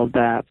was called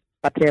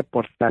Patria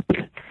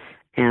Portátil,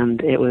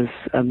 and it was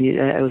an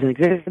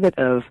exhibit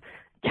of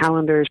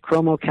calendars,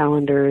 chromo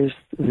calendars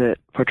that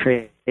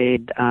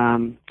portrayed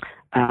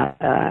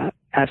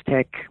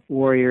Aztec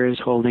warriors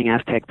holding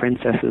Aztec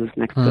princesses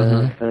next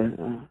to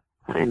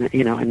in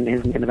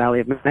the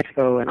Valley of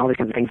Mexico, and all these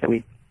kinds of things that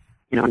we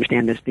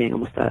understand as being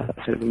almost a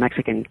sort of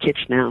Mexican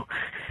kitsch now,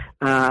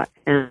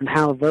 and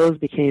how those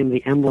became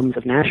the emblems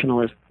of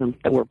nationalism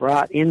that were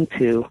brought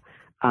into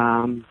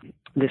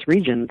this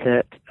region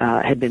that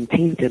had been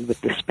painted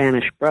with the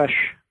Spanish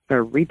brush,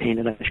 or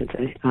repainted, I should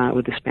say,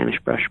 with the Spanish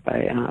brush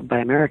by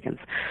Americans.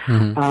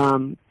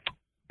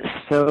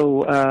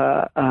 So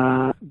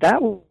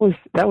that was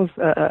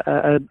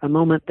a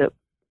moment that,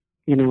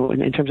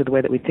 in terms of the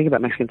way that we think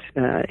about Mexican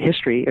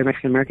history, or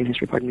Mexican American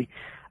history,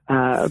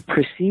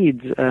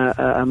 precedes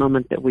a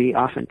moment that we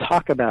often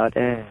talk about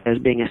as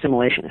being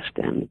assimilationist,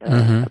 and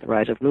the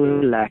rise of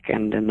LULAC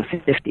and in the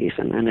 50s,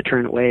 and a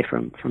turn away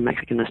from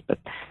Mexicanness. But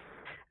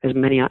as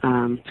many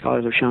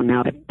scholars have shown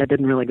now, that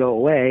didn't really go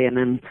away. And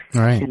then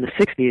in the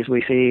 60s,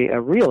 we see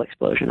a real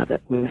explosion of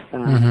it with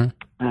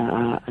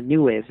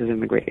new waves of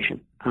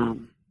immigration,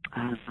 and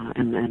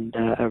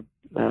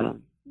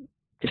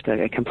just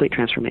a complete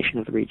transformation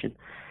of the region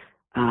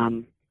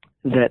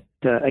that,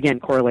 again,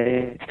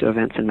 correlates to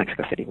events in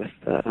Mexico City with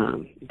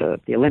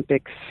the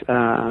Olympics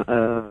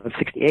of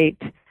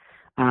 '68,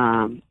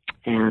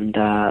 and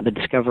the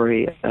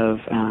discovery of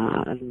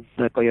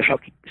the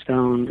Coyolxauhqui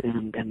stone,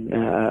 and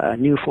a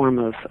new form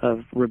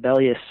of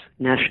rebellious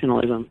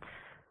nationalism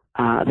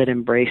that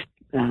embraced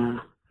the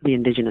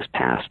indigenous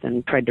past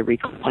and tried to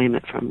reclaim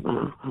it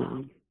from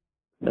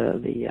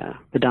the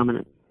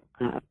dominant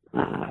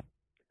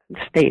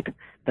state.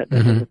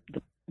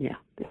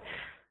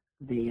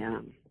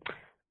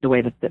 The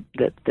way that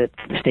the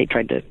state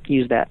tried to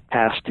use that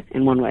past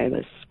in one way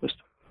was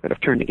sort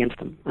of turned against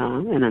them,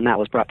 and then that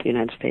was brought to the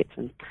United States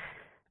and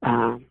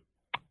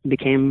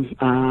became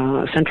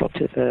central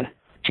to the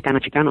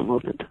Chicano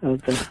movement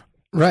of the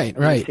late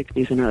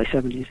 60s and early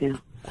 70s.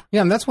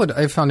 Yeah, and that's what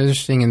I found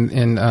interesting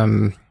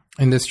in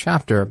this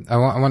chapter.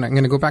 I'm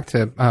going to go back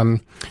to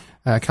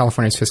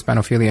California's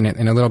Hispanophilia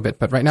in a little bit,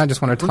 but right now I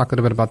just want to talk a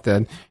little bit about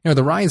the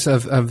rise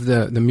of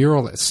the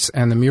muralists,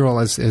 and the mural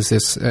is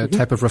this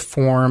type of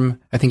reform.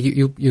 I think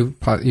you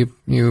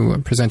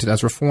presented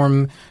as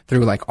reform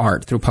through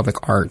art, through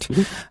public art,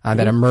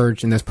 that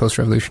emerged in this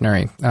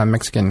post-revolutionary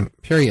Mexican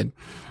period.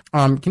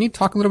 Can you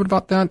talk a little bit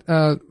about that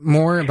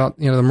more, about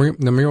the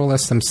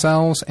muralists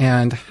themselves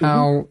and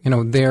how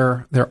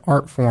their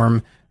art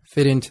form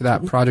fit into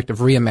that project of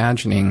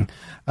reimagining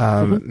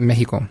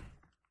Mexico?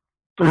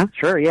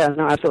 Sure. Yeah.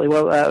 No. Absolutely.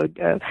 Well,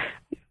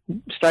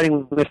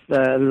 starting with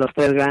Los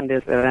Tres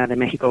Grandes de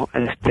Mexico,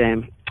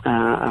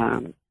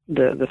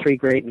 the three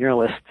great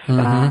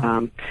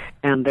muralists,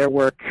 and their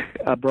work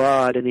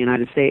abroad in the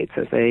United States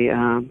as they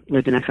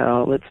lived in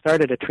exile, it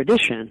started a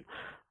tradition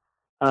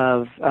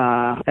of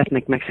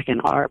ethnic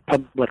Mexican art,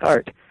 public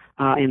art,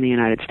 in the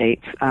United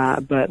States.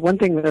 But one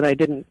thing that I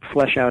didn't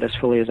flesh out as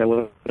fully as I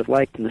would have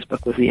liked in this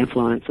book was the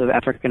influence of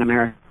African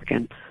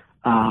American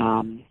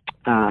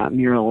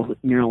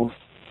murals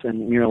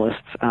and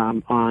muralists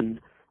on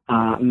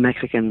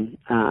Mexican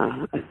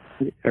or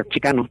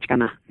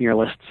Chicana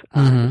muralists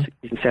in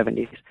the 60s and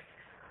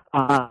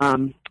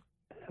 70s.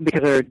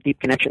 Because there are deep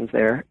connections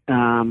there,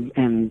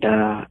 and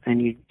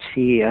you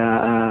see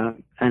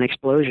an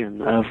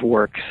explosion of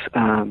works,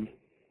 and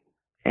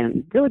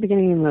really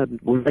beginning in the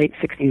late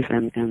 60s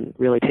and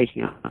really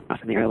taking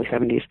off in the early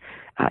 70s.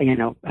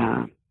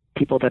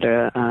 People that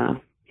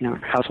are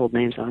household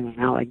names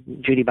now, like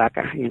Judy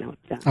Baca,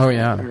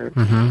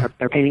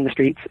 are painting the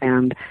streets.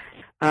 And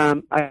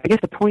I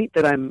guess the point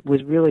that I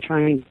was really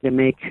trying to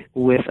make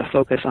with a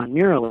focus on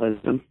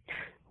muralism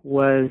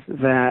was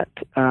that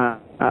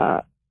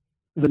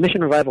the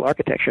mission revival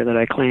architecture that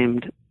I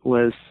claimed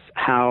was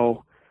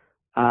how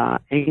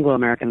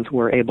Anglo-Americans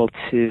were able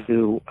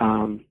to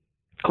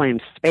claim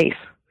space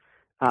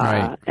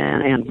Right.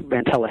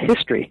 and tell a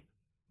history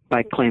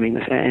by claiming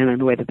this, and in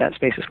the way that that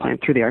space is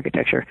claimed through the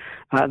architecture.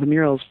 The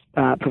murals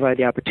provide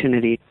the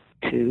opportunity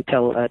to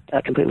tell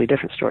a completely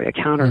different story, a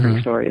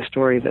countering story, a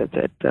story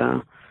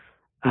that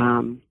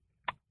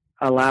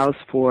allows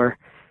for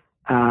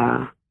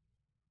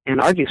and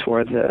argues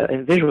for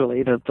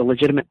visually the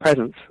legitimate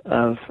presence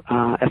of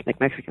ethnic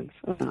Mexicans.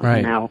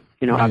 Right. Now,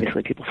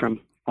 obviously people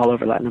from all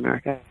over Latin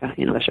America.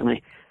 There's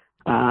certainly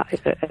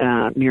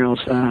murals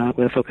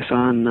with a focus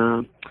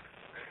on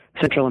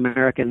Central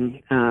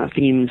American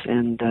themes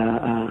and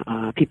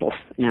peoples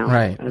now,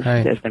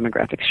 as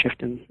demographics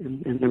shift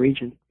in the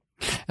region.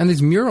 And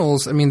these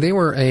murals, I mean,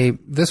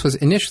 this was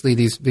initially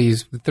these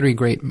three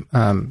great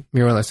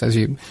muralists, as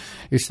you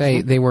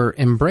say, they were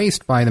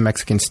embraced by the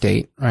Mexican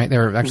state, right? They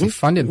were actually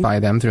funded by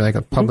them through like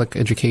a public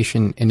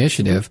education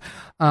initiative.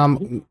 I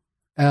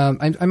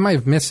might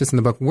have missed this in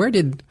the book. Where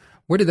did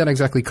that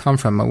exactly come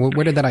from?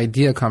 Where did that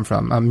idea come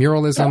from?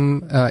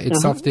 Muralism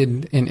itself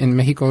did in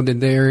Mexico,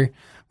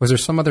 was there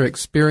some other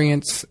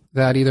experience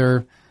that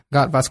either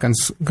got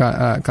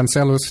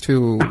Vasconcelos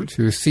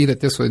to see that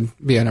this would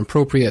be an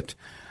appropriate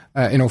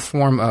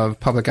form of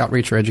public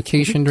outreach or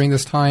education during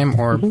this time,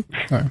 or as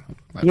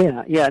you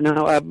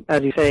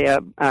say,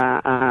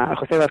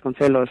 Jose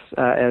Vasconcelos,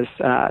 as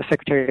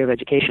Secretary of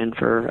Education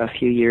for a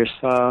few years,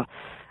 saw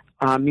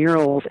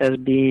murals as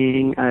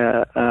being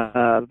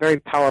a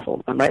very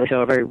powerful, and rightly so,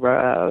 a very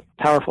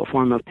powerful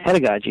form of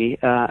pedagogy,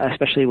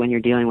 especially when you're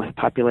dealing with a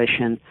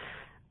population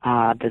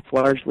that's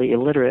largely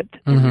illiterate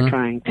and you're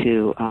trying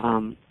to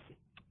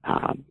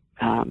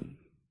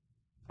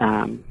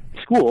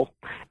school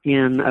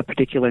in a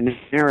particular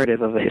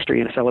narrative of a history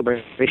and a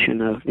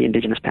celebration of the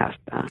indigenous past,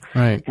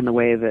 in the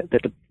way that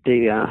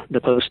the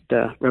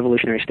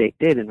post-revolutionary state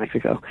did in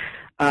Mexico.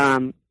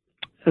 But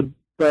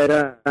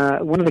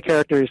one of the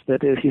characters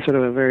that is, he's sort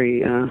of a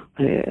very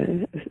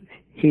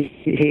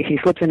he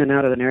slips in and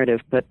out of the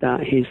narrative, but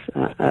he's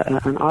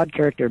an odd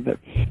character, but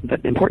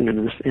important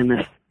in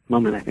this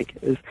moment, I think,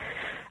 is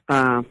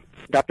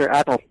Dr.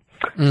 Atl,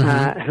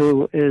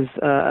 who is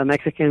a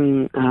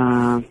Mexican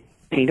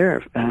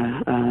painter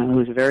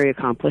who's very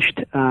accomplished,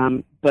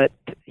 but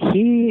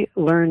he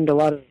learned a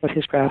lot of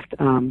his craft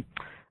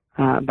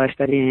by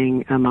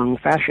studying among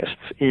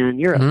fascists in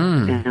Europe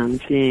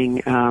and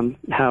seeing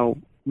how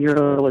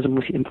muralism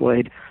was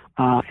employed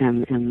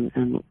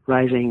in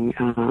rising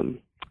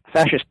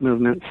fascist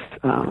movements,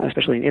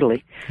 especially in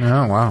Italy.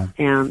 Oh, wow.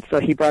 And so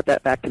he brought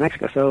that back to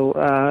Mexico. So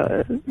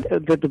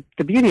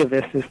the beauty of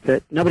this is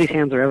that nobody's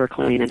hands are ever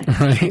clean.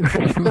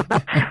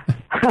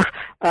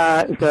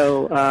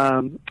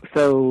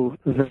 So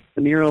the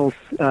murals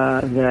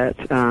that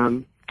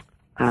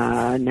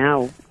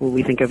now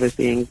we think of as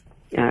being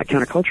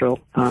countercultural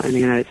in the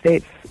United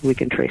States, we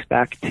can trace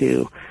back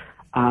to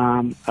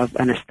of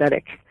an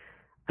aesthetic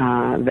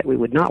that we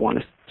would not want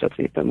to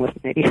associate them with,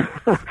 maybe, in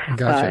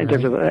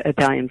terms of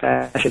Italian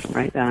fascism,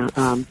 right?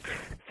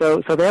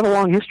 So they have a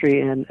long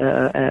history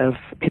of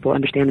people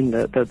understanding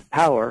the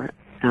power,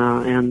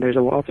 and there's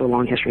also a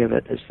long history of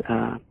it as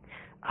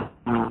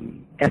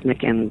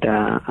ethnic and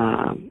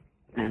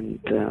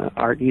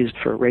art used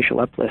for racial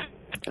uplift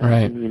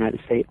in the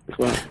United States as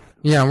well.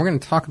 Yeah, we're going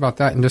to talk about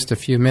that in just a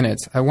few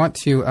minutes. I want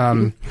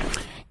to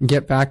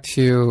get back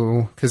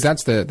to, because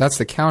that's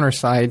the counter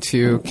side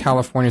to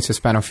California's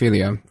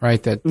Hispanophilia,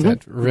 right?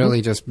 That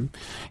really just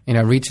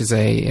reaches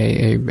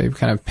a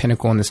kind of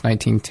pinnacle in this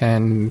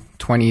 1910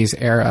 20s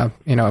era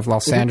of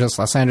Los Angeles.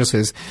 Los Angeles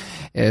is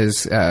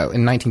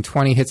in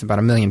 1920 hits about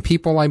 1 million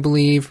people, I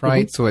believe,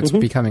 right? So it's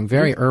becoming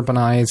very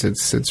urbanized.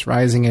 It's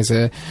rising as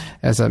a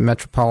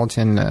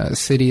metropolitan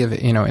city of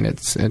in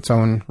its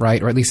own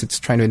right, or at least it's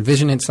trying to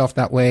envision itself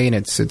that way, and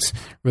it's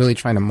really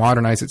trying to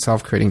modernize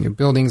itself, creating new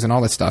buildings and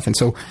all that stuff. And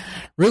so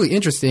really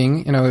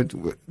interesting,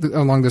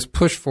 along this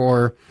push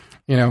for,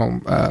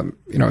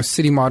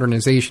 city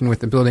modernization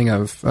with the building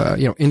of,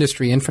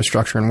 industry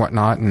infrastructure and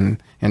whatnot,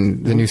 and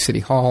the new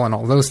city hall and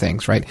all those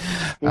things, right?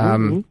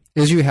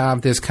 Is you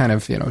have this kind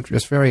of,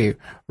 just very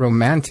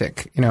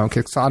romantic,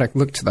 quixotic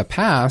look to the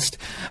past,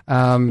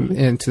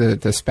 into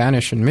the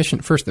Spanish and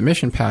the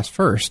mission past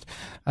first,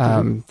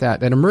 that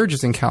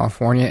emerges in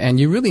California.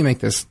 And you really make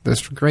this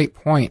great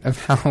point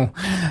of how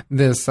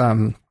this,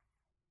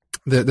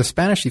 the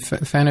Spanish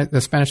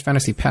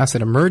fantasy past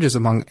that emerges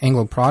among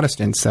Anglo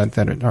Protestants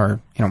that are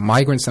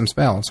migrants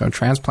themselves, or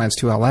transplants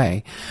to LA,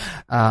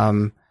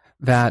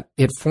 that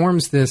it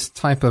forms this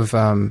type of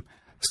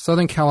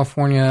Southern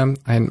California.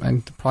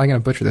 I'm probably going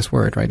to butcher this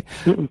word, right?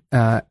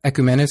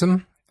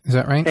 Ecumenism. Is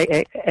that right?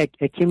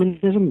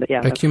 Ecumenism, but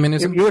yeah.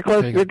 Ecumenism? You were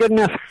close. You're good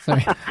enough.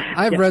 Sorry.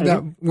 I've read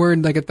that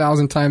word like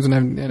 1,000 times and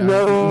I've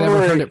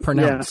never heard it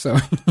pronounced.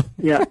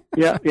 Yeah.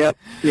 So.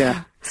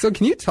 Yeah. So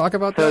can you talk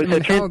about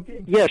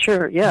that? Yeah,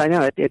 sure. Yeah, I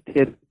know. This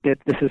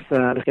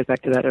gets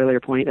back to that earlier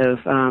point of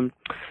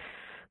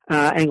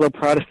Anglo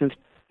Protestants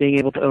being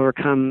able to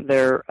overcome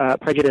their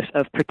prejudice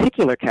of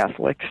particular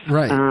Catholics,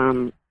 right?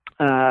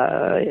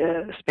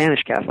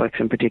 Spanish Catholics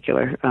in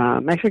particular.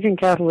 Mexican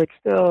Catholics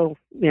still,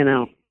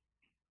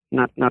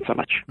 not so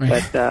much.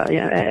 Right. But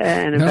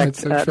and in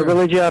fact, the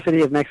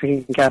religiosity of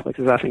Mexican Catholics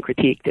is often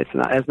critiqued. It's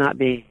as not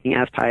being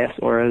as pious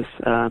or as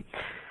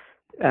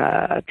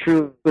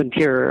true and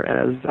pure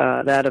as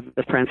that of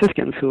the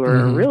Franciscans, who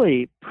are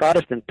really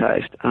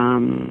Protestantized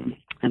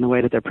in the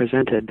way that they're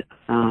presented,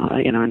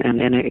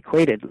 and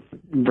equated,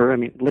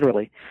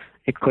 literally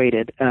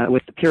equated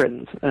with the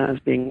Puritans as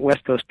being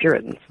West Coast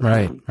Puritans.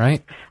 Right,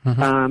 right.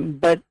 Mm-hmm.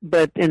 But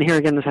and here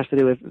again, this has to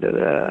do with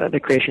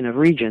the creation of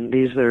region.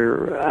 These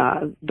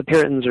are the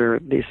Puritans are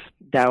these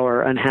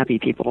dour, unhappy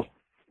people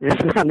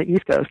on the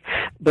East Coast,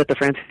 but the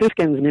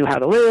Franciscans knew how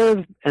to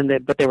live,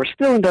 but they were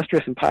still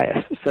industrious and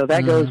pious. So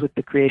that goes with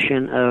the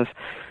creation of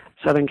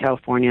Southern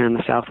California and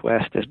the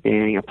Southwest as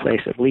being a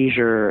place of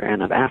leisure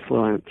and of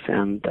affluence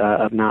and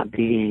of not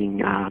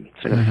being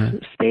sort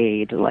of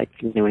staid like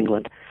New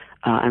England.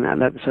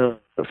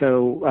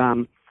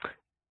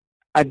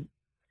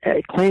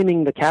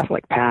 Claiming the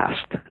Catholic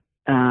past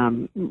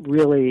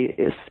really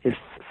is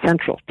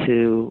central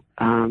to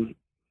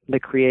the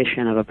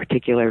creation of a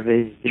particular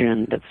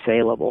vision that's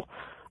saleable.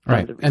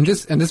 Right, and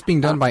this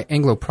being done by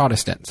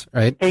Anglo-Protestants,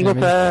 right?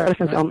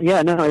 Anglo-Protestants,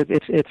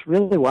 it's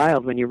really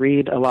wild when you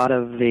read a lot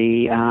of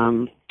the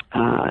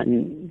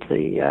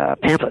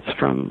pamphlets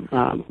from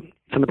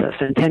some of the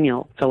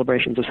centennial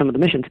celebrations of some of the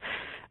missions.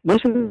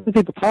 Most of the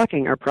people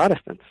talking are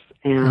Protestants,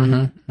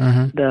 and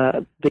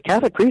the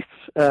Catholic priests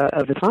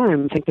of the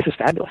time think this is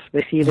fabulous.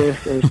 They see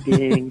this as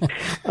being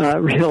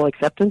real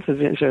acceptance.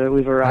 So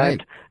we've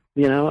arrived.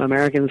 Right.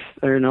 Americans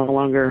are no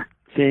longer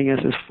seeing us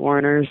as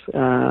foreigners.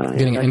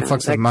 Getting an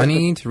influx of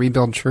money to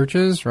rebuild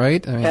churches,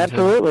 right?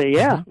 Absolutely,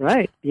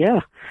 right,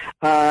 yeah.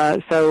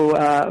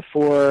 So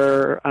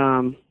for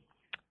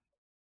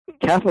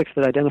Catholics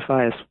that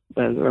identify as,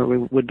 or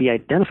would be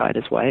identified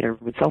as white, or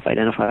would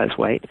self-identify as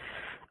white,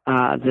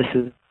 this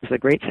is a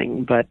great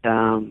thing. But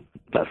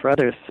for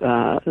others,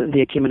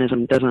 the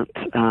ecumenism doesn't.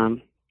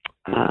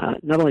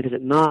 Not only does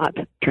it not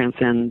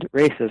transcend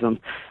racism,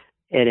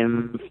 it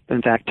in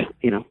fact,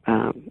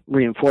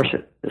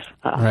 reinforces this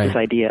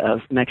idea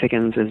of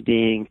Mexicans as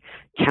being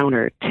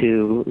counter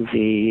to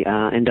the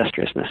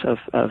industriousness of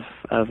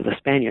the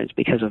Spaniards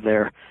because of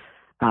their,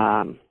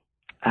 all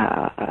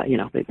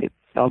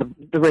the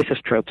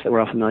racist tropes that we're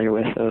all familiar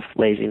with of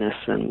laziness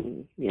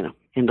and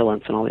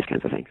indolence and all these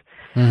kinds of things.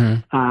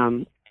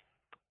 Mm-hmm.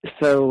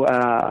 So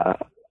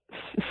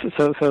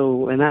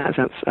in that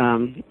sense,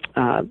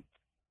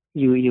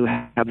 you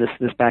have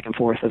this back and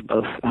forth of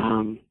both.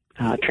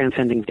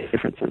 Transcending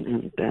difference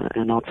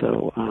and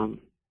also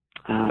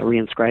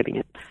reinscribing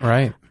it.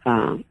 Right.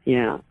 And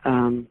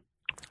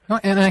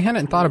I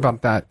hadn't thought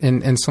about that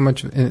in so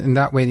much in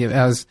that way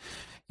as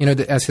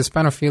as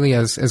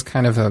Hispanophilia as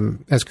kind of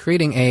as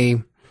creating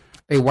a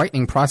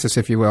whitening process,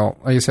 if you will.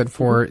 Like you said,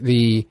 for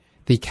the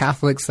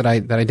Catholics that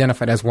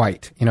identified as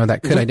white,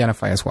 that could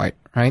identify as white,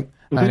 right?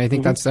 And I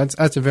think that's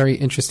a very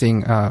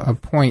interesting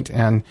point,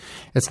 and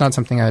it's not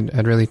something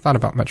I'd really thought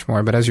about much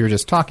more. But as you were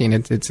just talking,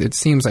 it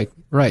seems like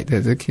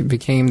it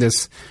became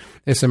this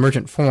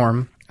emergent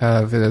form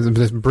of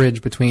this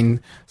bridge between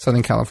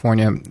Southern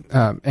California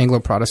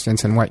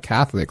Anglo-Protestants and white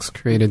Catholics,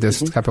 created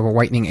this type of a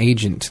whitening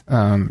agent,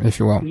 if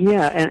you will.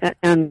 Yeah,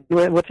 and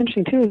what's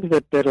interesting too is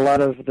that a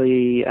lot of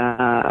the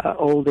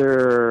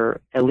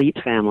older elite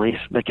families,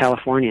 the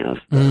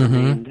Californios, that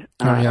remained,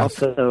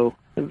 also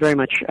very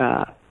much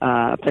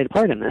played a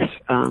part in this.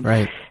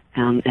 Right.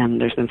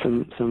 And there's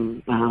been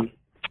some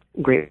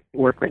great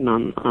work written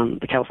on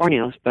the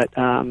Californios, but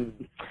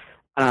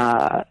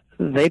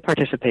they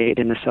participate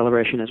in the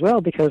celebration as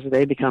well because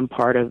they become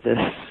part of this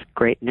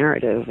great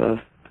narrative of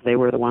they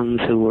were the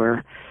ones who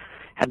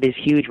had these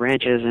huge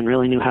ranches and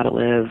really knew how to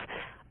live.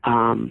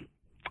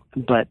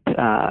 But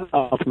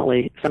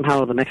ultimately,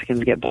 somehow the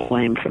Mexicans get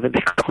blamed for the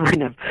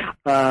decline of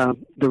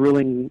the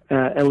ruling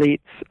elites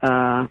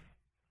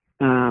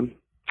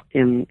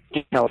in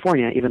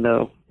California, even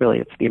though really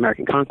it's the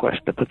American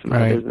conquest that puts them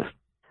out of business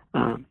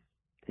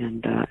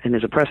and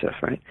is oppressive,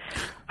 right?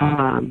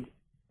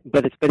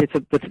 But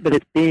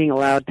it's being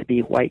allowed to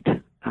be white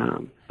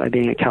by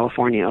being a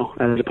Californio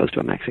as opposed to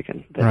a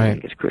Mexican that I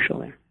think is crucial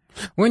there.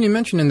 When you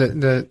mentioned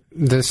in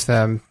this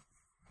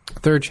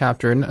third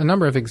chapter a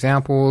number of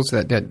examples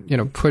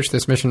that push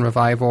this mission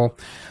revival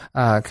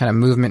kind of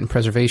movement and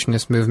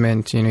preservationist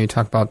movement, you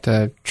talk about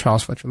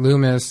Charles Fletcher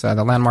Loomis,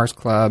 the Landmarks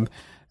Club,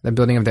 the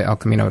building of the El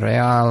Camino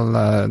Real,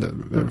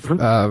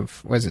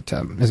 is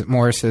it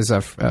Morris's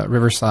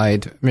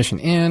Riverside Mission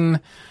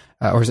Inn,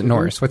 or is it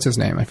Norris? What's his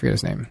name? I forget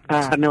his name.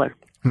 Miller.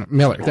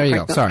 Miller. There you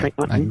go. Sorry.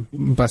 I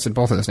busted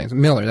both of those names.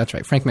 Miller. That's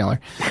right. Frank Miller.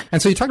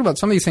 And so you talked about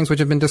some of these things which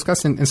have been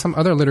discussed in some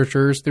other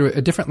literatures through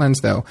a different lens,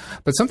 though.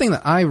 But something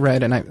that I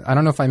read, and I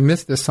don't know if I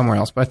missed this somewhere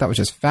else, but I thought was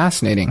just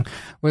fascinating,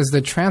 was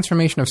the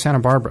transformation of Santa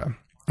Barbara.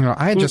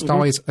 I had just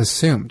always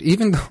assumed,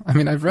 even though,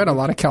 I've read a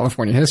lot of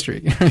California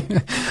history,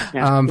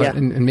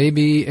 and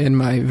maybe in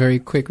my very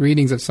quick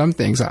readings of some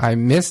things, I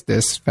missed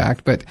this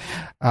fact, but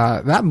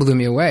that blew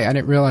me away. I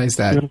didn't realize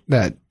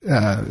that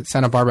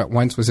Santa Barbara at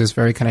once was this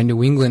very kind of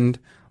New England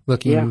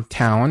looking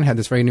town, had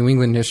this very New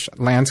Englandish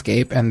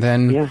landscape, and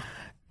then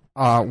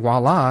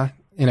voila,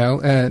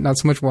 not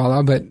so much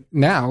voila, but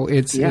now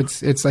it's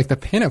like the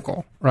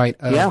pinnacle, right?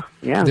 Of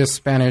this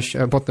Spanish,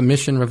 both the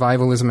mission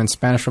revivalism and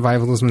Spanish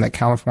revivalism that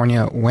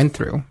California went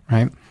through,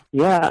 right?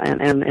 Yeah,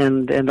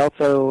 and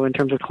also in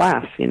terms of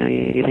class,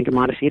 you think of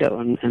Montecito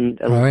and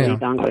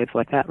enclaves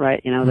like that,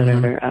 right?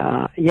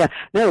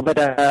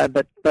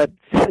 But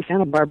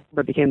Santa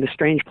Barbara became this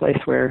strange place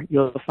where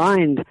you'll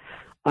find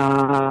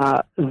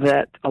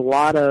that a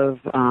lot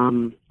of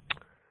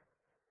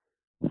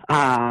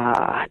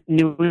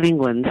New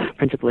England,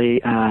 principally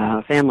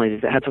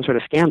families that had some sort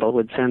of scandal,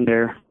 would send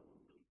their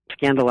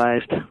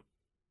scandalized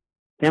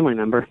family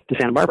member to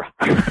Santa Barbara.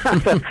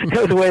 So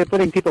it was a way of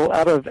putting people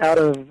out of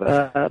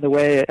the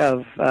way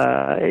of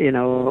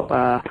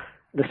the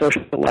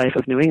social life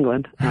of New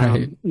England.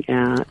 Right.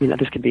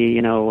 This could be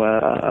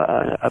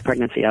a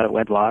pregnancy out of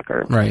wedlock,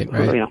 or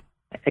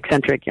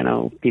eccentric,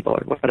 people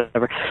or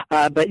whatever.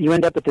 But you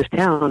end up at this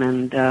town,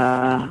 and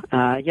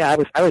I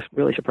was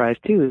really surprised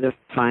too to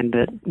find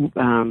that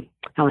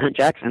Helen Hunt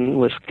Jackson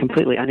was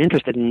completely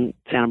uninterested in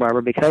Santa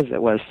Barbara because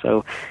it was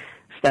so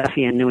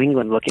stuffy and New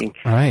England looking.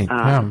 Right.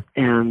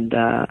 And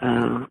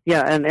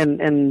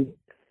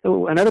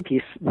another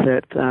piece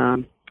that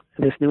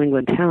this New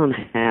England town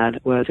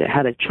had was it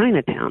had a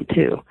Chinatown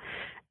too,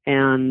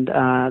 and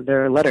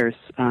there are letters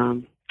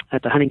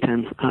at the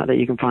Huntington that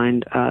you can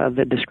find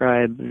that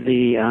describe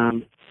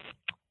the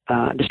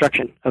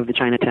destruction of the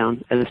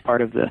Chinatown as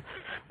part of the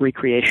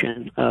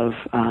recreation of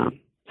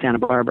Santa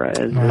Barbara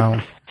as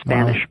a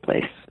Spanish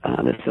place,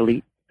 this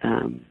elite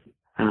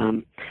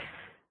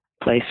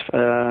place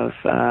of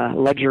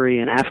luxury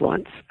and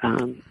affluence.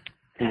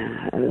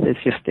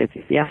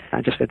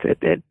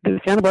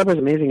 Santa Barbara is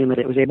amazing in that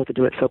it was able to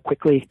do it so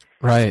quickly.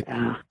 Right.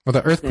 Well,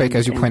 the earthquake,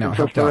 as you point out,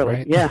 helped out,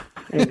 right? Yeah,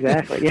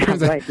 exactly. Yeah,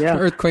 right. Yeah.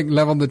 The earthquake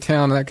leveled the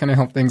town. That kind of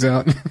helped things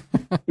out.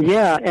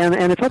 Yeah,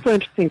 and it's also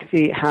interesting to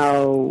see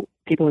how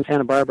people in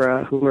Santa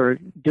Barbara who are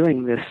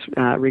doing this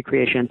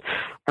recreation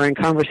are in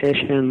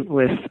conversation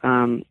with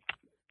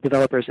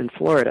developers in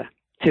Florida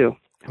too.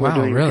 Who are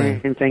doing really?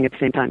 the same thing at the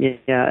same time.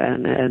 Yeah,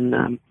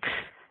 and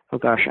oh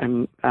gosh,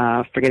 I'm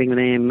forgetting the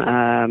name.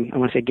 I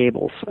want to say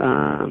Gables.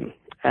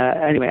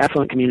 Anyway,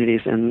 affluent communities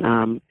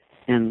in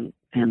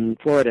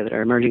Florida that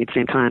are emerging at the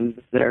same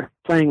time that are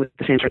playing with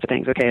the same sorts of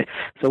things. Okay,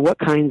 so what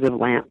kinds of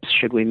lamps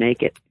should we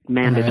make it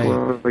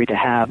mandatory to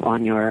have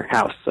on your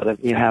house so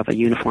that you have a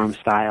uniform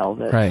style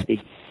that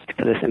speaks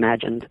to this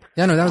imagined?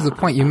 Yeah, no, that was the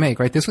point you make,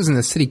 right? This was in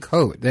the city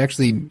code. They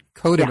actually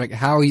coded like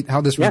how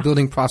this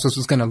rebuilding process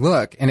was going to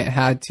look, and it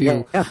had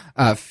to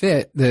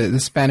fit the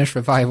Spanish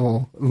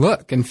revival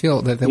look and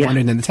feel that they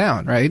wanted in the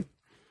town, right?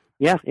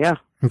 Yeah.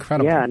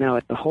 Incredible. Yeah, no,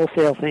 it's a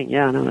wholesale thing.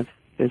 Yeah, no,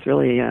 it's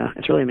really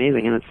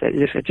amazing, and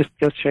it just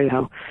goes to show you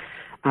how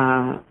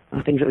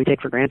things that we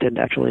take for granted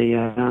actually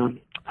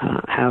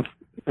have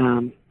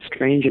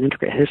strange and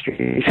intricate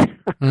histories.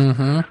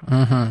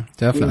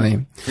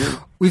 Definitely.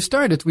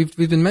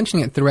 We've been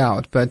mentioning it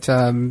throughout, but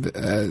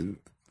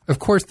of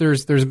course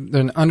there's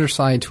an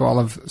underside to all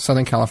of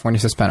Southern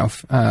California's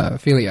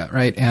Hispanophilia,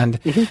 right? And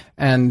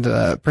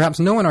perhaps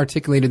no one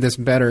articulated this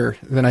better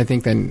than I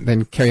think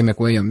than Carey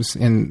McWilliams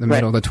in the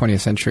middle of the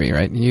 20th century,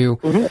 right? You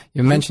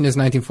mentioned his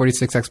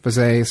 1946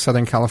 expose,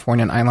 Southern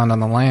California, an Island on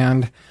the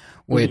Land,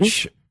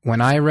 which when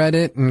I read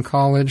it in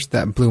college,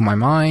 that blew my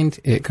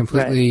mind. It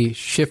completely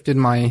shifted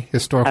my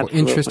historical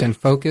interest and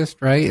focus,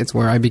 right? It's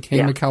where I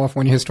became a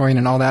California historian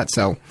and all that.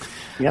 So,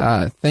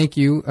 thank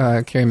you,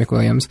 Carey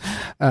McWilliams.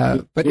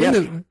 But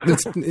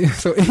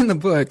in the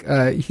book,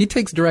 he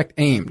takes direct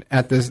aim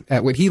at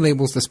what he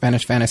labels the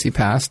Spanish fantasy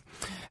past.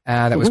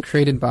 That was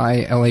created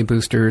by LA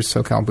boosters,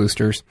 SoCal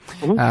boosters,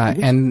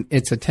 and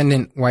its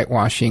attendant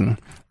whitewashing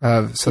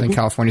of Southern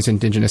California's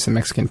indigenous and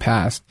Mexican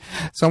past.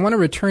 So I want to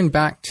return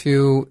back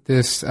to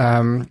this,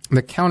 the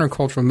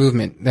countercultural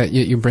movement that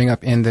you bring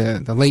up in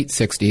the late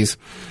 60s,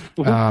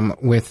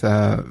 with,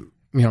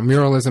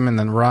 muralism and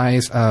then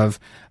rise of,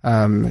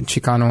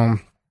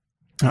 Chicano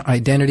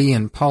identity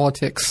and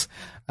politics,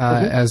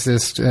 as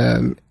this,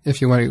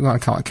 if you want to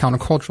call it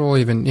countercultural,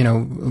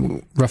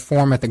 even,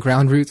 reform at the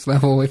ground roots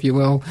level, if you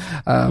will,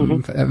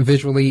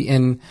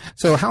 visually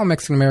so how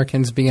Mexican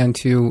Americans began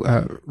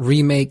to,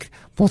 remake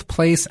both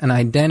place and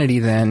identity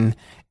then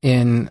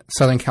in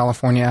Southern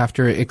California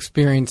after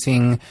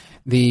experiencing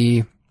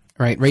the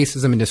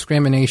racism and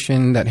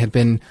discrimination that had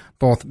been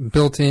both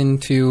built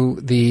into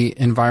the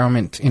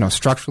environment,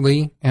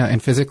 structurally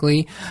and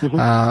physically,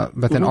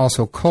 but then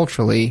also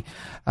culturally.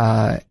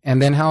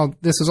 And then how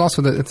this is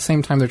also at the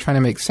same time they're trying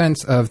to make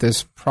sense of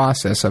this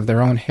process of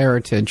their own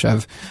heritage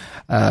of,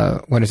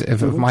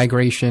 of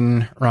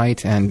migration,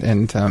 right? And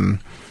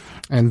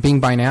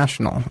being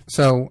binational.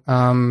 So,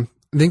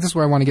 I think this is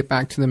where I want to get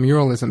back to the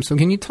muralism. So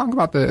can you talk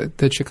about the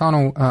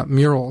Chicano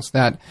murals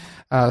that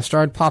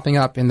started popping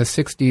up in the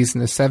 60s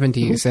and the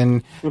 70s?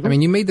 And I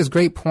mean, you made this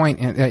great point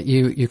that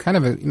you kind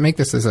of make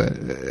this as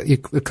you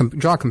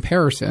draw a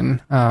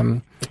comparison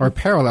or a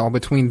parallel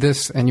between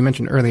this, and you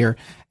mentioned earlier,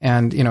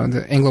 and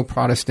the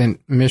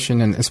Anglo-Protestant mission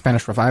and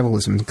Spanish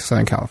revivalism in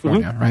Southern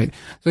California, right?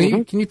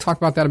 So can you talk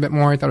about that a bit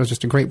more? I thought it was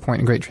just a great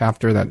point, a great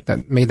chapter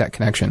that made that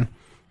connection.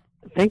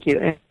 Thank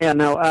you. Yeah,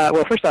 no.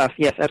 Well, first off,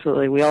 yes,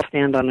 absolutely. We all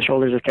stand on the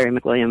shoulders of Terry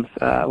McWilliams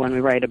when we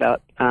write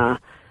about the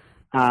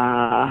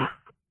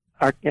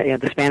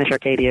Spanish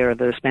Arcadia or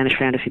the Spanish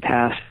Fantasy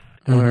Past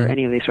or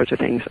any of these sorts of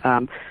things.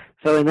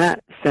 So in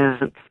that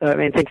sense, I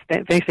mean, thanks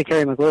to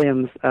Terry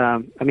McWilliams,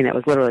 I mean, it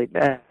was literally,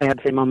 I had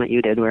the same moment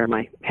you did where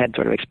my head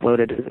sort of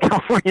exploded as a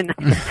Californian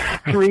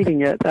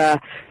reading it.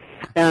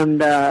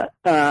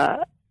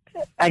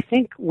 I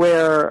think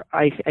where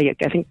I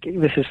think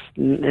this is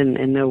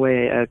in no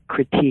way a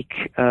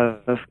critique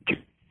of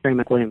Terry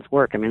McWilliams'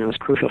 work. I mean, it was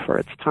crucial for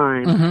its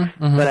time,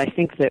 but I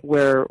think that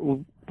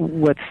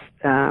what's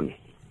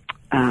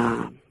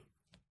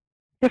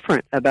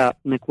different about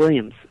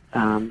McWilliams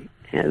and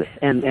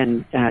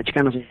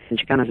Chicanos and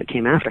Chicanas that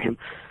came after him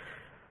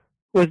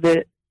was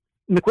that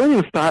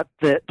McWilliams thought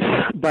that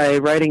by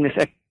writing this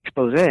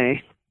expose,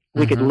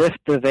 we could lift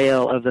the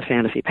veil of the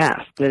fantasy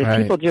past. That if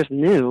people just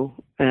knew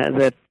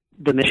that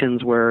the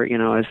missions were,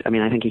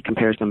 I think he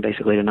compares them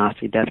basically to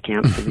Nazi death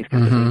camps and these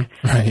kinds of things.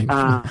 Right.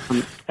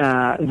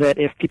 That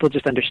if people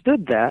just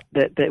understood that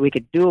we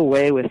could do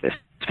away with this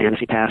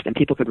fantasy past and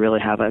people could really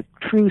have a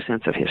true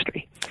sense of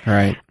history.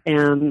 Right.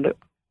 And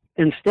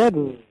instead,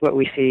 what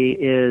we see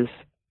is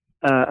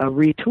a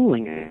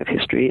retooling of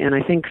history. And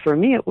I think for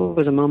me, it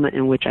was a moment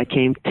in which I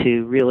came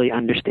to really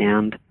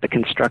understand the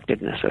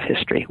constructiveness of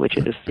history, which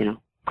is,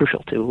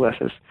 crucial to us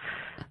as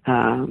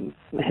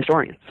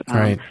historians.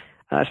 Right.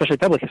 Especially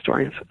public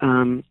historians.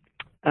 So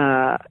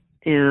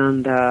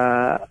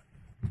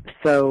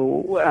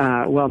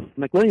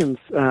McWilliams,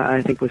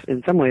 I think, was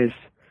in some ways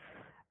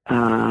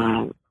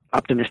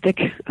optimistic.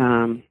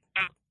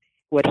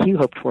 What he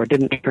hoped for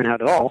didn't turn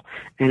out at all.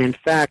 And in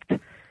fact,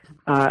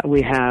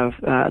 we have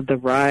the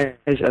rise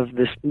of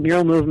this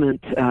mural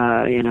movement,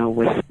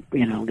 with,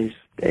 these,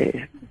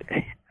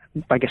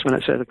 I guess when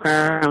it's the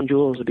crown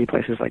jewels would be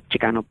places like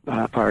Chicano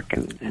Park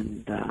and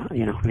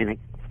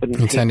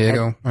in San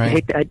Diego,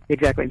 right?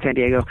 Exactly, in San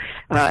Diego.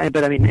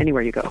 But I mean,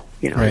 anywhere you go,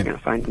 you're going to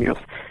find murals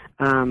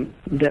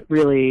that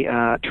really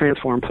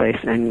transform place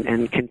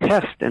and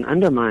contest and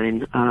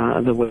undermine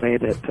the way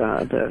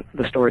that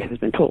the story has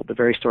been told, the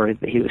very story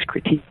that he was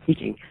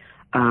critiquing.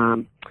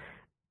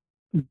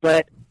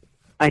 But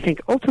I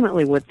think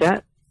ultimately what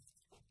that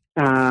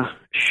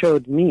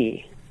showed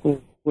me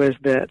was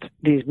that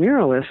these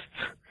muralists,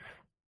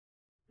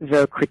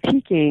 though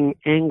critiquing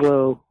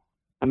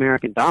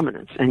Anglo-American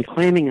dominance and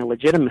claiming a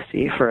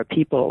legitimacy for a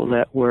people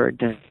that were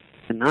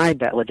denied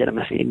that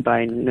legitimacy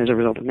as a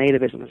result of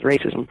nativism, as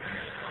racism,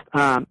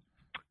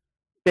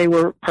 they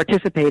were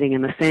participating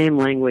in the same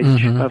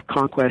language of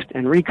conquest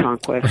and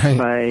reconquest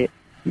by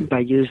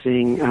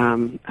using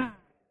the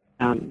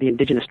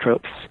indigenous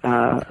tropes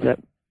that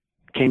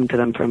came to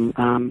them from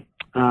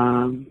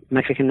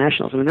Mexican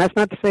nationals. I mean, that's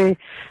not to say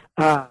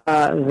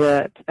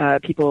that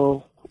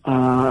people,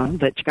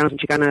 that Chicanos and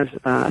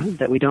Chicanas,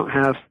 that we don't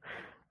have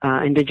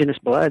indigenous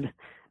blood,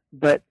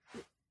 but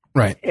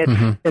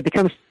it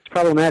becomes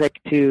problematic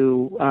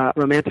to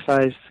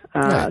romanticize,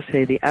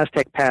 say, the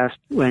Aztec past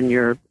when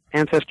your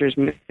ancestors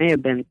may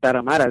have been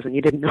Tarahumaras and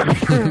you didn't know.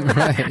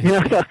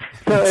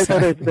 So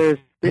there's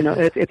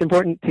it's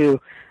important to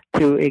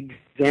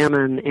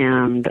examine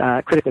and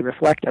critically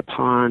reflect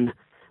upon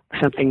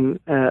something,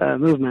 a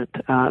movement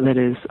that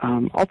is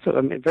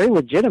also very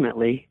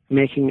legitimately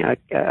making a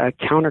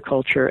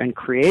counterculture and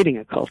creating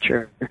a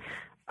culture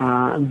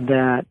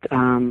that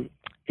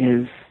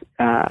is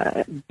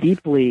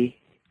deeply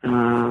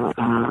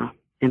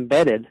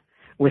embedded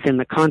within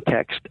the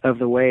context of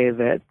the way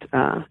that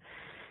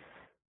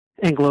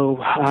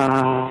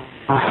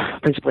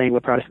principally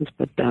Anglo-Protestants,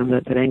 but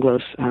that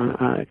Anglos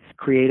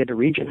created a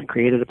region and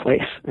created a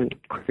place and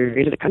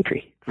created a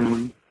country.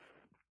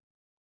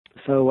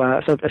 So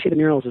I see the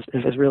murals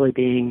as really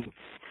being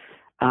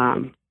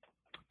part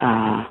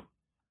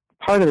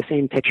of the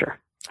same picture.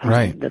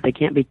 Right. That they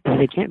can't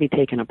be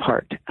taken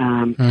apart.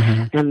 And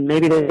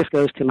maybe this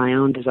goes to my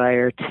own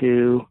desire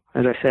to,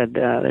 as I said,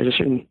 there's a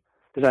certain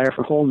desire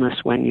for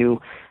wholeness when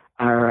you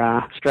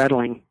are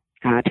straddling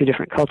two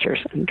different cultures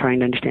and trying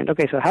to understand,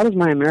 okay, so how does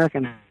my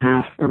American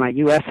half or my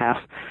U.S.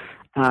 half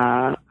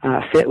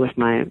fit with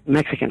my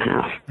Mexican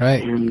half?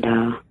 Right. And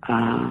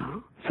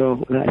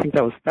so I think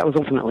that was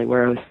ultimately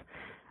where I was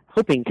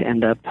hoping to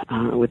end up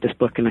with this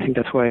book, and I think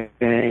that's why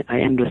I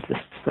end with this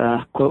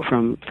quote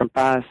from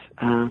Paz,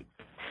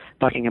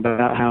 talking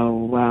about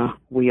how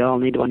we all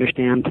need to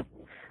understand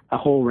a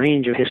whole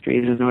range of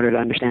histories in order to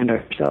understand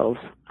ourselves.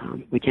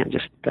 We can't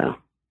just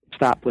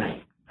stop with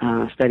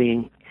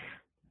studying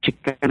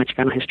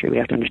Chicano history. We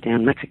have to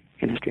understand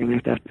Mexican history. We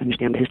have to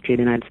understand the history of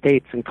the United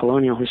States and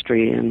colonial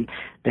history and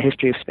the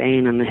history of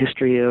Spain and the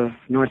history of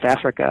North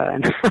Africa.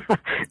 And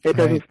it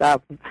doesn't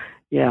stop.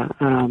 Yeah.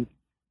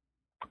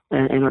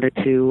 In order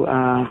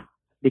to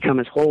become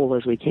as whole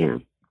as we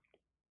can.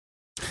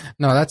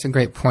 No, that's a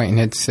great point, and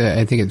it's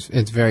I think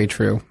it's very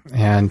true.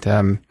 And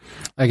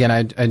again,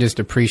 I just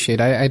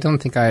appreciate. I don't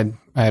think I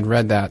had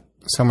read that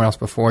somewhere else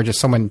before. Just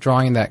someone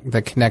drawing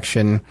the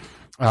connection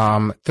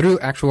through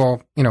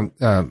actual,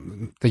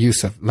 the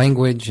use of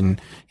language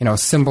and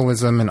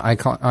symbolism and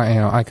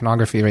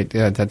iconography, right?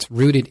 That's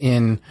rooted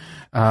in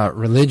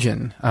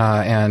religion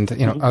and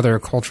other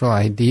cultural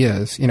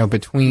ideas,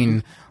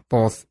 between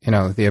both,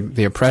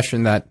 the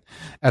oppression that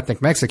ethnic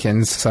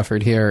Mexicans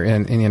suffered here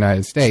in the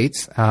United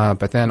States,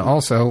 but then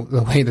also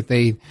the way that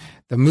the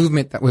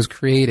movement that was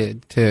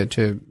created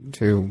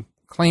to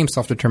claim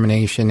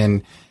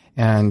self-determination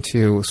and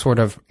to sort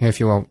of, if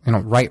you will,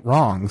 right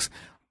wrongs,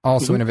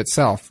 also in of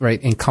itself,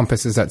 right,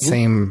 encompasses that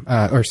same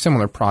or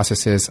similar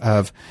processes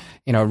of,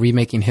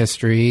 remaking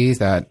history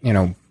that,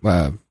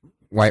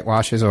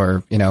 whitewashes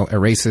or,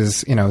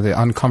 erases, the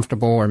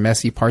uncomfortable or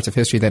messy parts of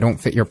history that don't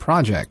fit your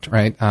project,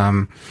 right?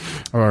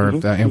 Or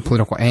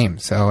political aim.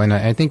 So, and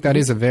I think that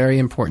is a very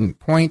important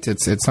point.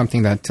 It's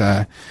something that,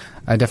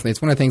 definitely,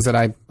 it's one of the things that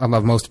I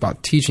love most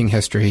about teaching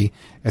history.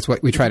 It's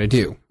what we try to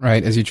do,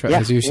 right? As you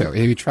show,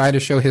 you try to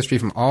show history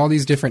from all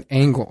these different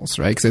angles,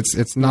 right? Because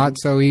it's not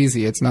so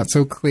easy. It's not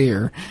so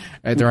clear,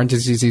 right? There aren't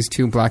just these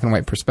two black and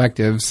white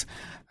perspectives.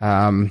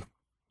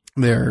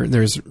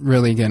 There's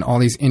really, again, all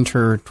these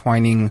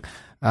intertwining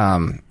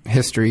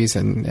histories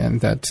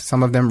and that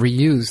some of them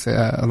reuse.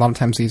 A lot of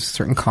times these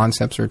certain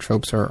concepts or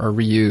tropes are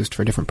reused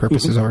for different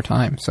purposes over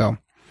time. So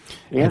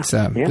it's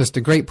just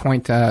a great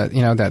point,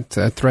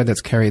 that thread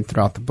that's carried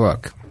throughout the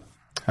book.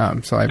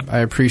 So I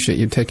appreciate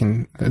you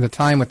taking the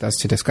time with us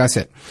to discuss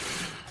it.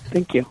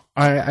 Thank you.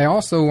 I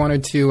also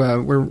wanted to,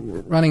 we're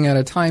running out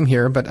of time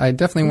here, but I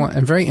definitely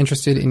I'm very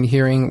interested in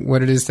hearing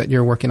what it is that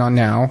you're working on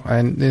now.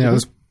 And,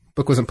 this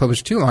book wasn't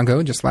published too long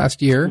ago, just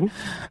last year.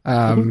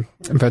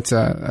 But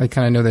I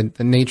kind of know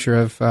the nature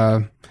of,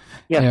 the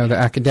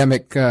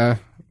academic,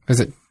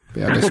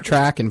 just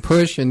track and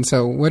push. And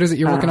so what is it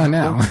you're working on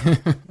now?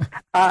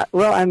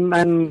 Well, I'm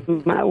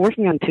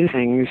working on two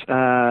things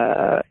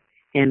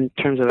in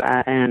terms of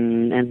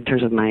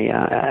my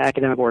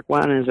academic work.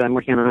 One is I'm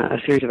working on a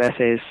series of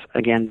essays,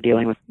 again,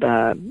 dealing with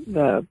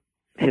the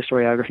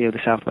historiography of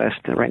the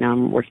Southwest. Right now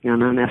I'm working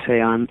on an essay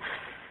on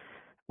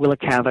Willa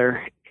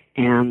Cather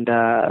and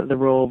the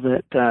role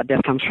that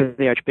Death Comes for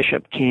the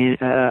Archbishop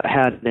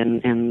had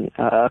in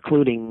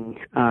occluding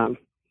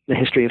the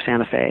history of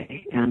Santa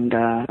Fe and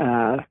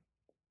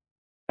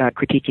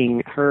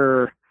critiquing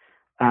her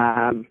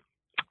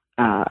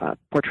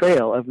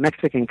portrayal of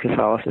Mexican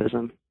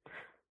Catholicism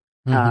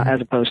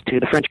as opposed to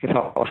the French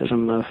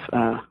Catholicism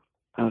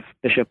of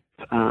Bishop,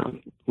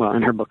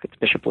 in her book it's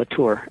Bishop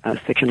Latour, a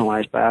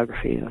fictionalized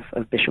biography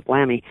of Bishop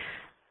Lamy,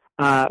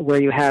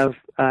 where you have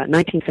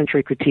 19th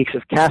century critiques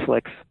of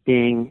Catholics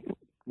being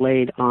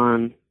laid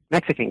on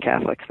Mexican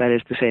Catholics. That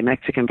is to say,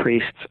 Mexican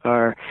priests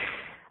are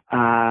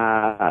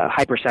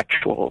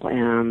hypersexual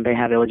and they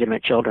have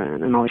illegitimate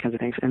children and all these kinds of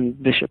things.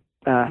 And Bishop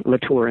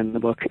Latour in the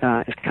book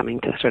is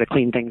coming to sort of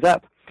clean things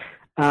up.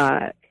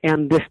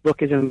 And this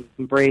book is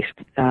embraced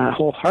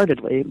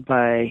wholeheartedly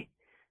by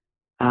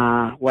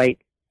white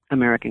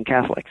American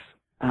Catholics.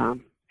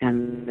 And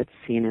it's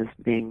seen as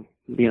being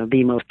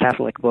the most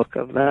Catholic book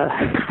of the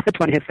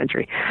 20th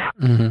century,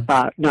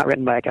 not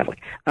written by a Catholic,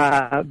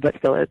 but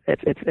still,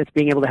 it's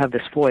being able to have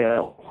this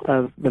foil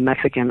of the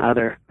Mexican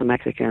other, the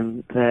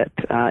Mexican that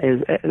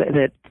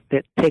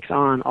takes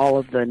on all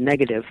of the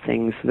negative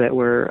things that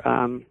were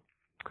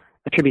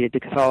attributed to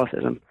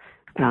Catholicism,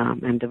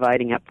 and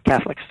dividing up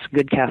Catholics,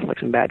 good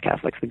Catholics and bad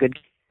Catholics. The good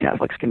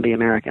Catholics can be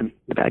American,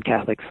 the bad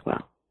Catholics,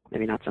 well,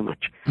 maybe not so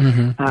much.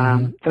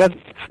 So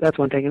that's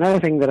one thing. Another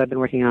thing that I've been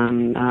working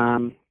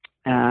on.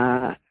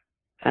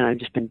 And I've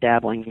just been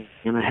dabbling,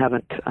 and I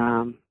haven't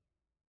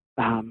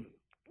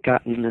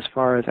gotten as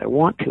far as I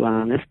want to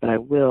on this, but I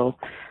will,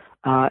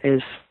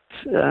 is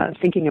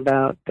thinking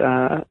about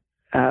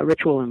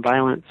ritual and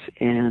violence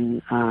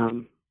in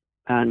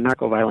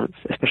narco-violence,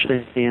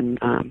 especially in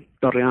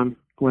Torreon,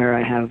 where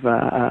I have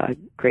a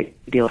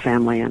great deal of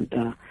family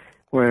and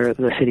where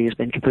the city has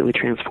been completely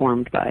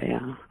transformed by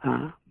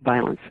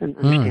violence and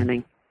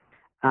understanding.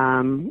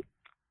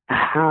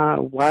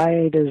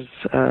 Why does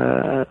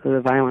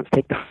the violence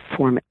take the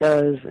form it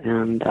does,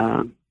 and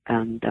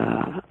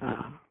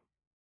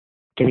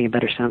getting a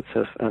better sense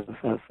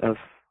of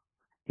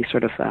these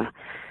sort of, I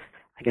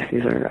guess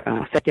these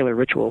are secular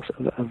rituals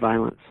of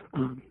violence,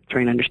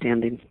 trying to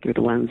understand them through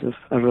the lens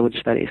of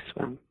religious studies.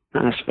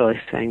 Not necessarily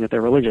saying that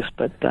they're religious,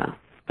 but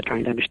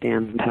trying to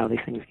understand how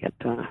these things get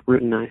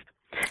routinized.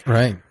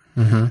 Right.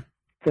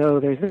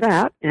 So there's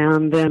that,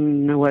 and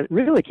then what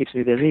really keeps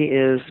me busy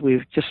is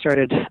we've just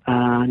started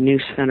a new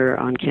center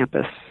on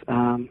campus.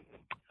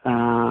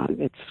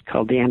 It's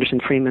called the Anderson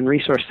Freeman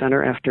Resource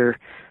Center after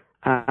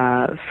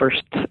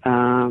first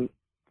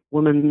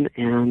woman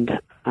and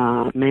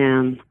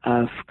man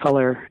of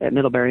color at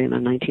Middlebury in the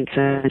 19th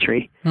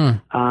century.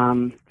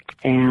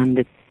 And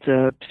it's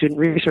a student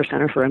resource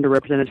center for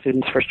underrepresented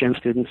students, first-gen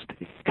students,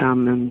 to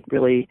come and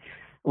really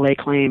lay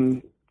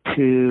claim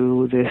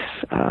to this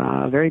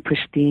very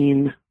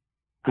pristine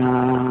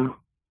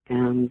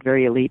and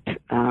very elite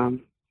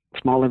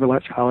small liberal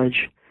arts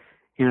college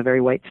in a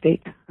very white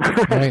state.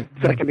 Right.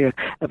 So that can be a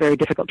very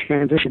difficult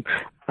transition.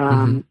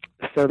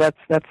 So that's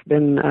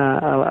been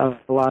a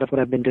lot of what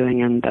I've been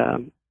doing, and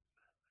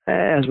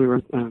as we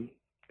were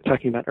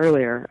talking about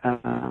earlier,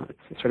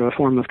 it's sort of a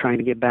form of trying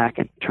to give back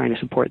and trying to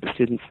support the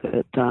students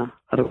that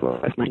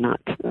otherwise might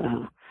not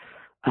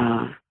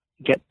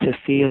get to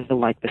feel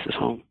like this is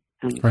home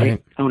and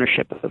take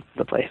ownership of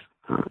the place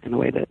in the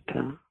way that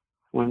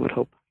one would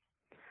hope.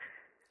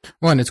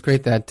 Well, and it's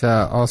great that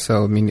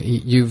also, I mean,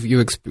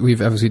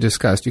 we've, as we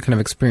discussed, you kind of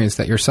experienced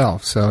that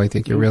yourself. So I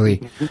think you're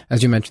really,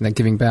 as you mentioned, that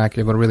giving back,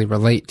 you're able to really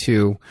relate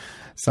to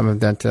some of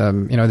that,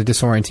 the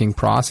disorienting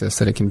process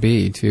that it can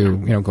be to,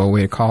 go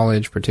away to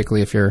college,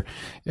 particularly if you're,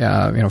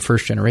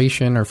 first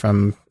generation or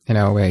from, a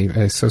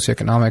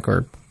socioeconomic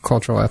or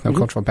cultural,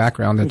 ethnocultural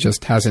background that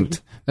just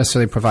hasn't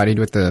necessarily provided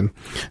with the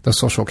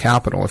social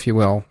capital, if you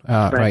will,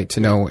 right, to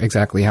know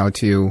exactly how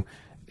to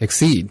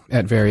exceed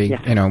at very,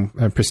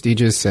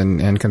 prestigious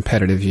and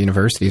competitive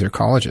universities or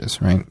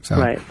colleges, right? So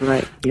right.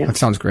 Yeah. That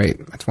sounds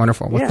great. That's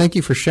wonderful. Well, thank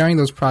you for sharing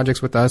those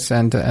projects with us.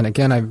 And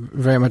again, I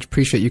very much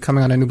appreciate you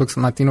coming on to New Books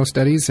in Latino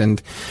Studies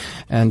and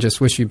just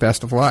wish you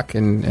best of luck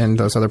in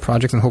those other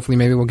projects. And hopefully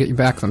maybe we'll get you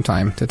back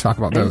sometime to talk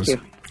about those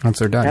once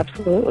they're done.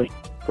 Absolutely.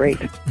 Great.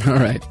 All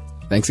right.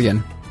 Thanks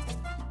again.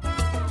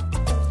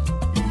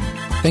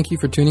 Thank you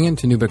for tuning in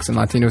to New Books in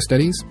Latino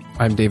Studies.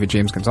 I'm David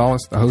James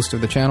Gonzalez, the host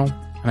of the channel,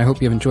 and I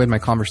hope you have enjoyed my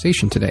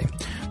conversation today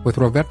with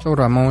Roberto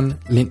Ramon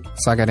Lint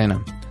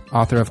Sagarena,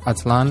 author of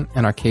Aztlan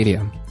and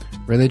Arcadia,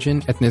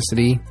 Religion,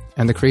 Ethnicity,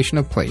 and the Creation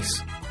of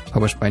Place,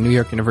 published by New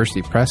York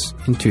University Press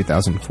in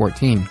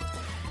 2014.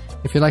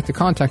 If you'd like to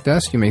contact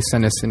us, you may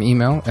send us an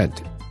email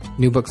at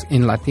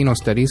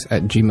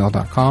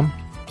newbooksinlatinostudies@gmail.com.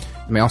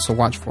 You may also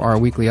watch for our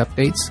weekly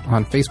updates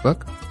on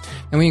Facebook,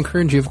 and we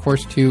encourage you, of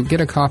course, to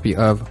get a copy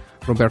of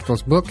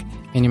Roberto's book,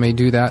 and you may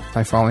do that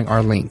by following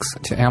our links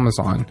to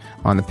Amazon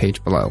on the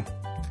page below.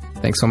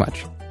 Thanks so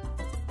much.